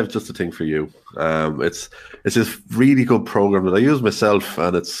 Steve, I have just a thing for you. It's this really good program that I use myself,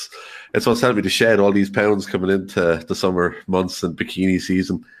 and it's what's helped me to shed all these pounds coming into the summer months and bikini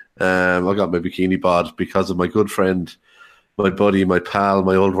season. I got my bikini bod because of my good friend, my buddy, my pal,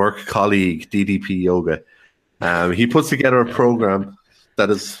 my old work colleague, DDP Yoga. He puts together a program that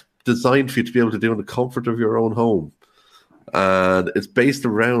is designed for you to be able to do in the comfort of your own home. And it's based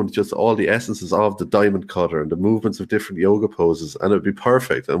around just all the essences of the diamond cutter and the movements of different yoga poses. And it would be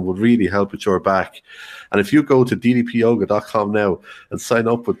perfect and would really help with your back. And if you go to ddpyoga.com now and sign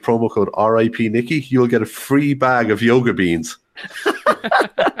up with promo code RIPNicky, you'll get a free bag of yoga beans.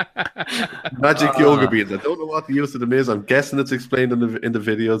 Magic yoga beans. I don't know what the use of them is. I'm guessing it's explained in the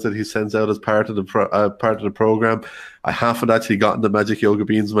videos that he sends out as part of the program. I haven't actually gotten the magic yoga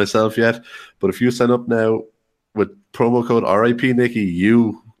beans myself yet. But if you sign up now with promo code RIPNicky,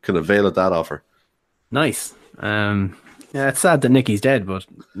 you can avail of that offer. Nice. Yeah, it's sad that Nicky's dead, but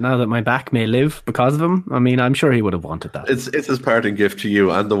now that my back may live because of him, I mean, I'm sure he would have wanted that. It's his parting gift to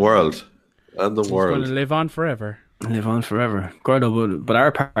you and the world. And the world. He's going to live on forever. Live on forever. Gordo, but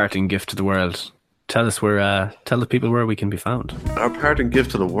our parting gift to the world, tell the people where we can be found. Our parting gift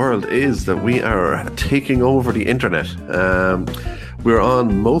to the world is that we are taking over the internet. We're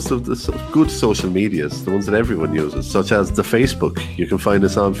on most of the good social medias, the ones that everyone uses, such as the Facebook. You can find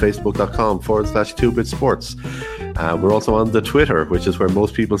us on facebook.com/2bitsports. We're also on the Twitter, which is where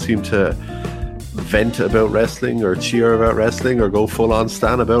most people seem to vent about wrestling or cheer about wrestling or go full on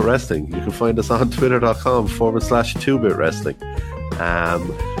stan about wrestling. You can find us on twitter.com/2bitwrestling.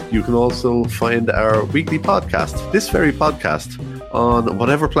 You can also find our weekly podcast, this very podcast, on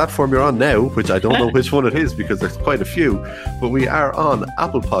whatever platform you're on now, which I don't know which one it is because there's quite a few, but we are on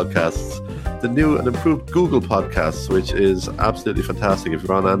Apple Podcasts, the new and improved Google Podcasts, which is absolutely fantastic. If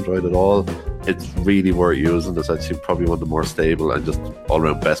you're on Android at all, it's really worth using. It's actually probably one of the more stable and just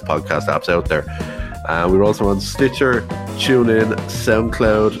all-around best podcast apps out there. We're also on Stitcher, TuneIn,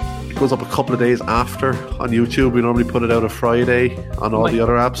 SoundCloud. It goes up a couple of days after on YouTube. We normally put it out a Friday on all the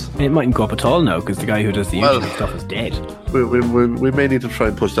other apps. It mightn't go up at all now because the guy who does the YouTube stuff is dead. We may need to try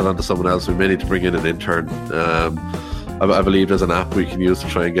and push that onto someone else. We may need to bring in an intern. I believe there's an app we can use to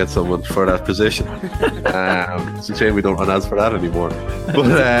try and get someone for that position. It's a shame we don't run ads for that anymore. But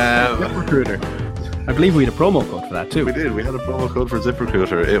ZipRecruiter. I believe we had a promo code for that too. We did. We had a promo code for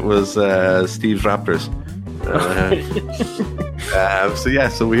ZipRecruiter. It was Steve's Raptors.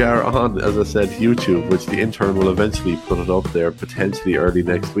 So we are on, as I said, YouTube, which the intern will eventually put it up there potentially early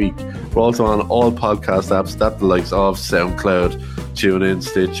next week. We're also on all podcast apps that the likes of SoundCloud, TuneIn,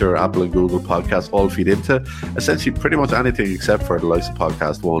 Stitcher, Apple and Google Podcasts all feed into. Essentially pretty much anything except for the likes of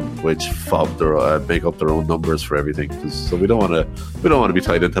Podcast One, which make up their own numbers for everything. So we don't want to be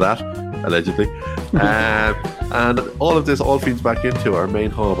tied into that, allegedly. And all of this all feeds back into our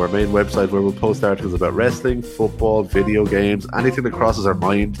main hub, our main website, where we'll post articles about wrestling, football, video games, anything that crosses our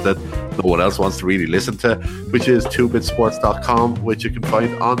mind that no one else wants to really listen to, which is 2bitsports.com, which you can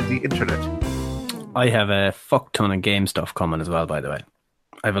find on the internet. I have a fuck ton of game stuff coming as well, by the way.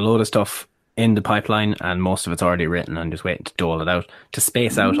 I have a load of stuff in the pipeline and most of it's already written. I'm just waiting to dole it out, to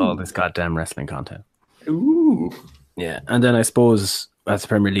space out all this goddamn wrestling content. Ooh. Yeah, and then I suppose as the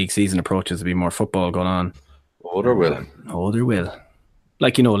Premier League season approaches, there'll be more football going on. Oh, there will.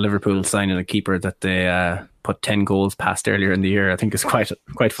 Like, Liverpool signing a keeper that they put 10 goals past earlier in the year. I think it's quite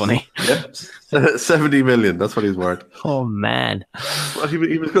funny. Yep. 70 million, that's what he's worth. Oh, man. Well, he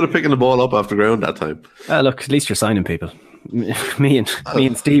was good at picking the ball up off the ground that time. Look, at least you're signing people. Me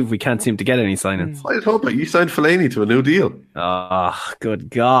and Steve, we can't seem to get any signings. I hope you signed Fellaini to a new deal. Oh, good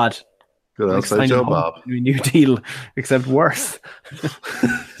God. Good outside job, Bob. A new deal, except worse.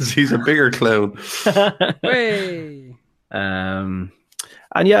 He's a bigger clown. Hey.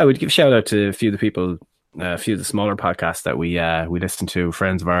 And yeah, I would give a shout out to a few of the people, a few of the smaller podcasts that we listen to,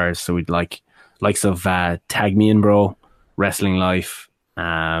 friends of ours. So we'd likes of Tag Me In Bro, Wrestling Life,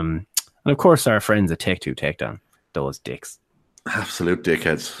 and of course our friends at Take Two Takedown. Those dicks, absolute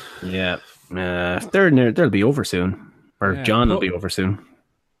dickheads. Yeah, they'll be over soon, or yeah, John will be over soon.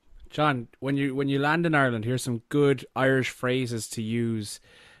 John, when you land in Ireland, here's some good Irish phrases to use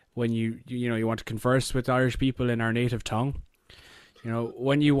when you want to converse with Irish people in our native tongue.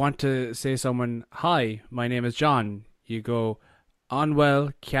 When you want to say someone, "Hi, my name is John," you go,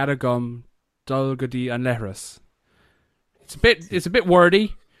 "Anwell, Ciaragum, Dulgadi and Lehras." It's a bit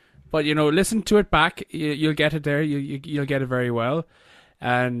wordy, but listen to it back. You'll get it there. You'll get it very well.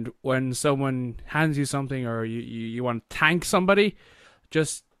 And when someone hands you something or you want to thank somebody,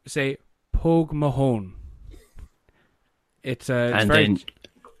 just say "Pogue Mahone." It's very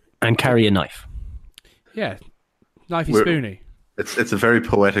and carry a knife. Yeah, knifey spoony. It's a very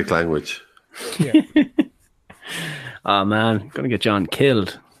poetic language. Yeah. Oh man, gonna get John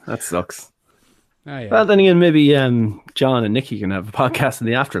killed. That sucks. Oh, yeah. Well, then again, maybe John and Nicky can have a podcast in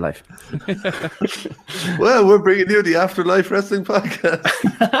the afterlife. Well, we're bringing you the Afterlife Wrestling Podcast.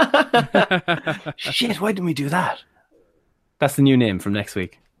 Shit, why didn't we do that? That's the new name from next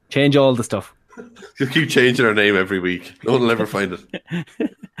week. Change all the stuff. You keep changing our name every week. No one will ever find it.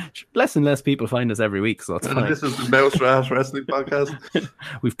 Less and less people find us every week, so it's fine. This is the Mouse Rat Wrestling Podcast.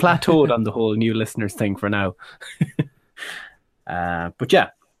 We've plateaued on the whole new listeners thing for now. But yeah,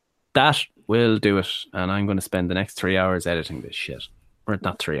 that will do it. And I'm going to spend the next 3 hours editing this shit. Or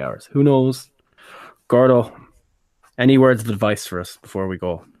not 3 hours. Who knows? Gordo, any words of advice for us before we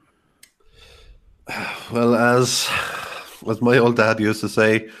go? Well, as my old dad used to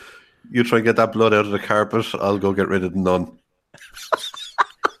say, you try and get that blood out of the carpet, I'll go get rid of none.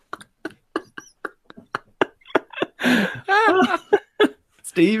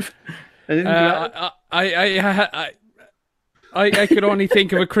 Steve? I could only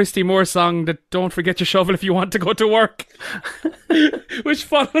think of a Christy Moore song that "Don't Forget Your Shovel If You Want to Go to Work," which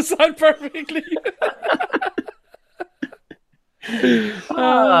follows on perfectly.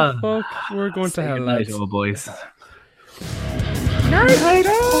 Fuck, we're going to hell, lads. Oh, boys. Night.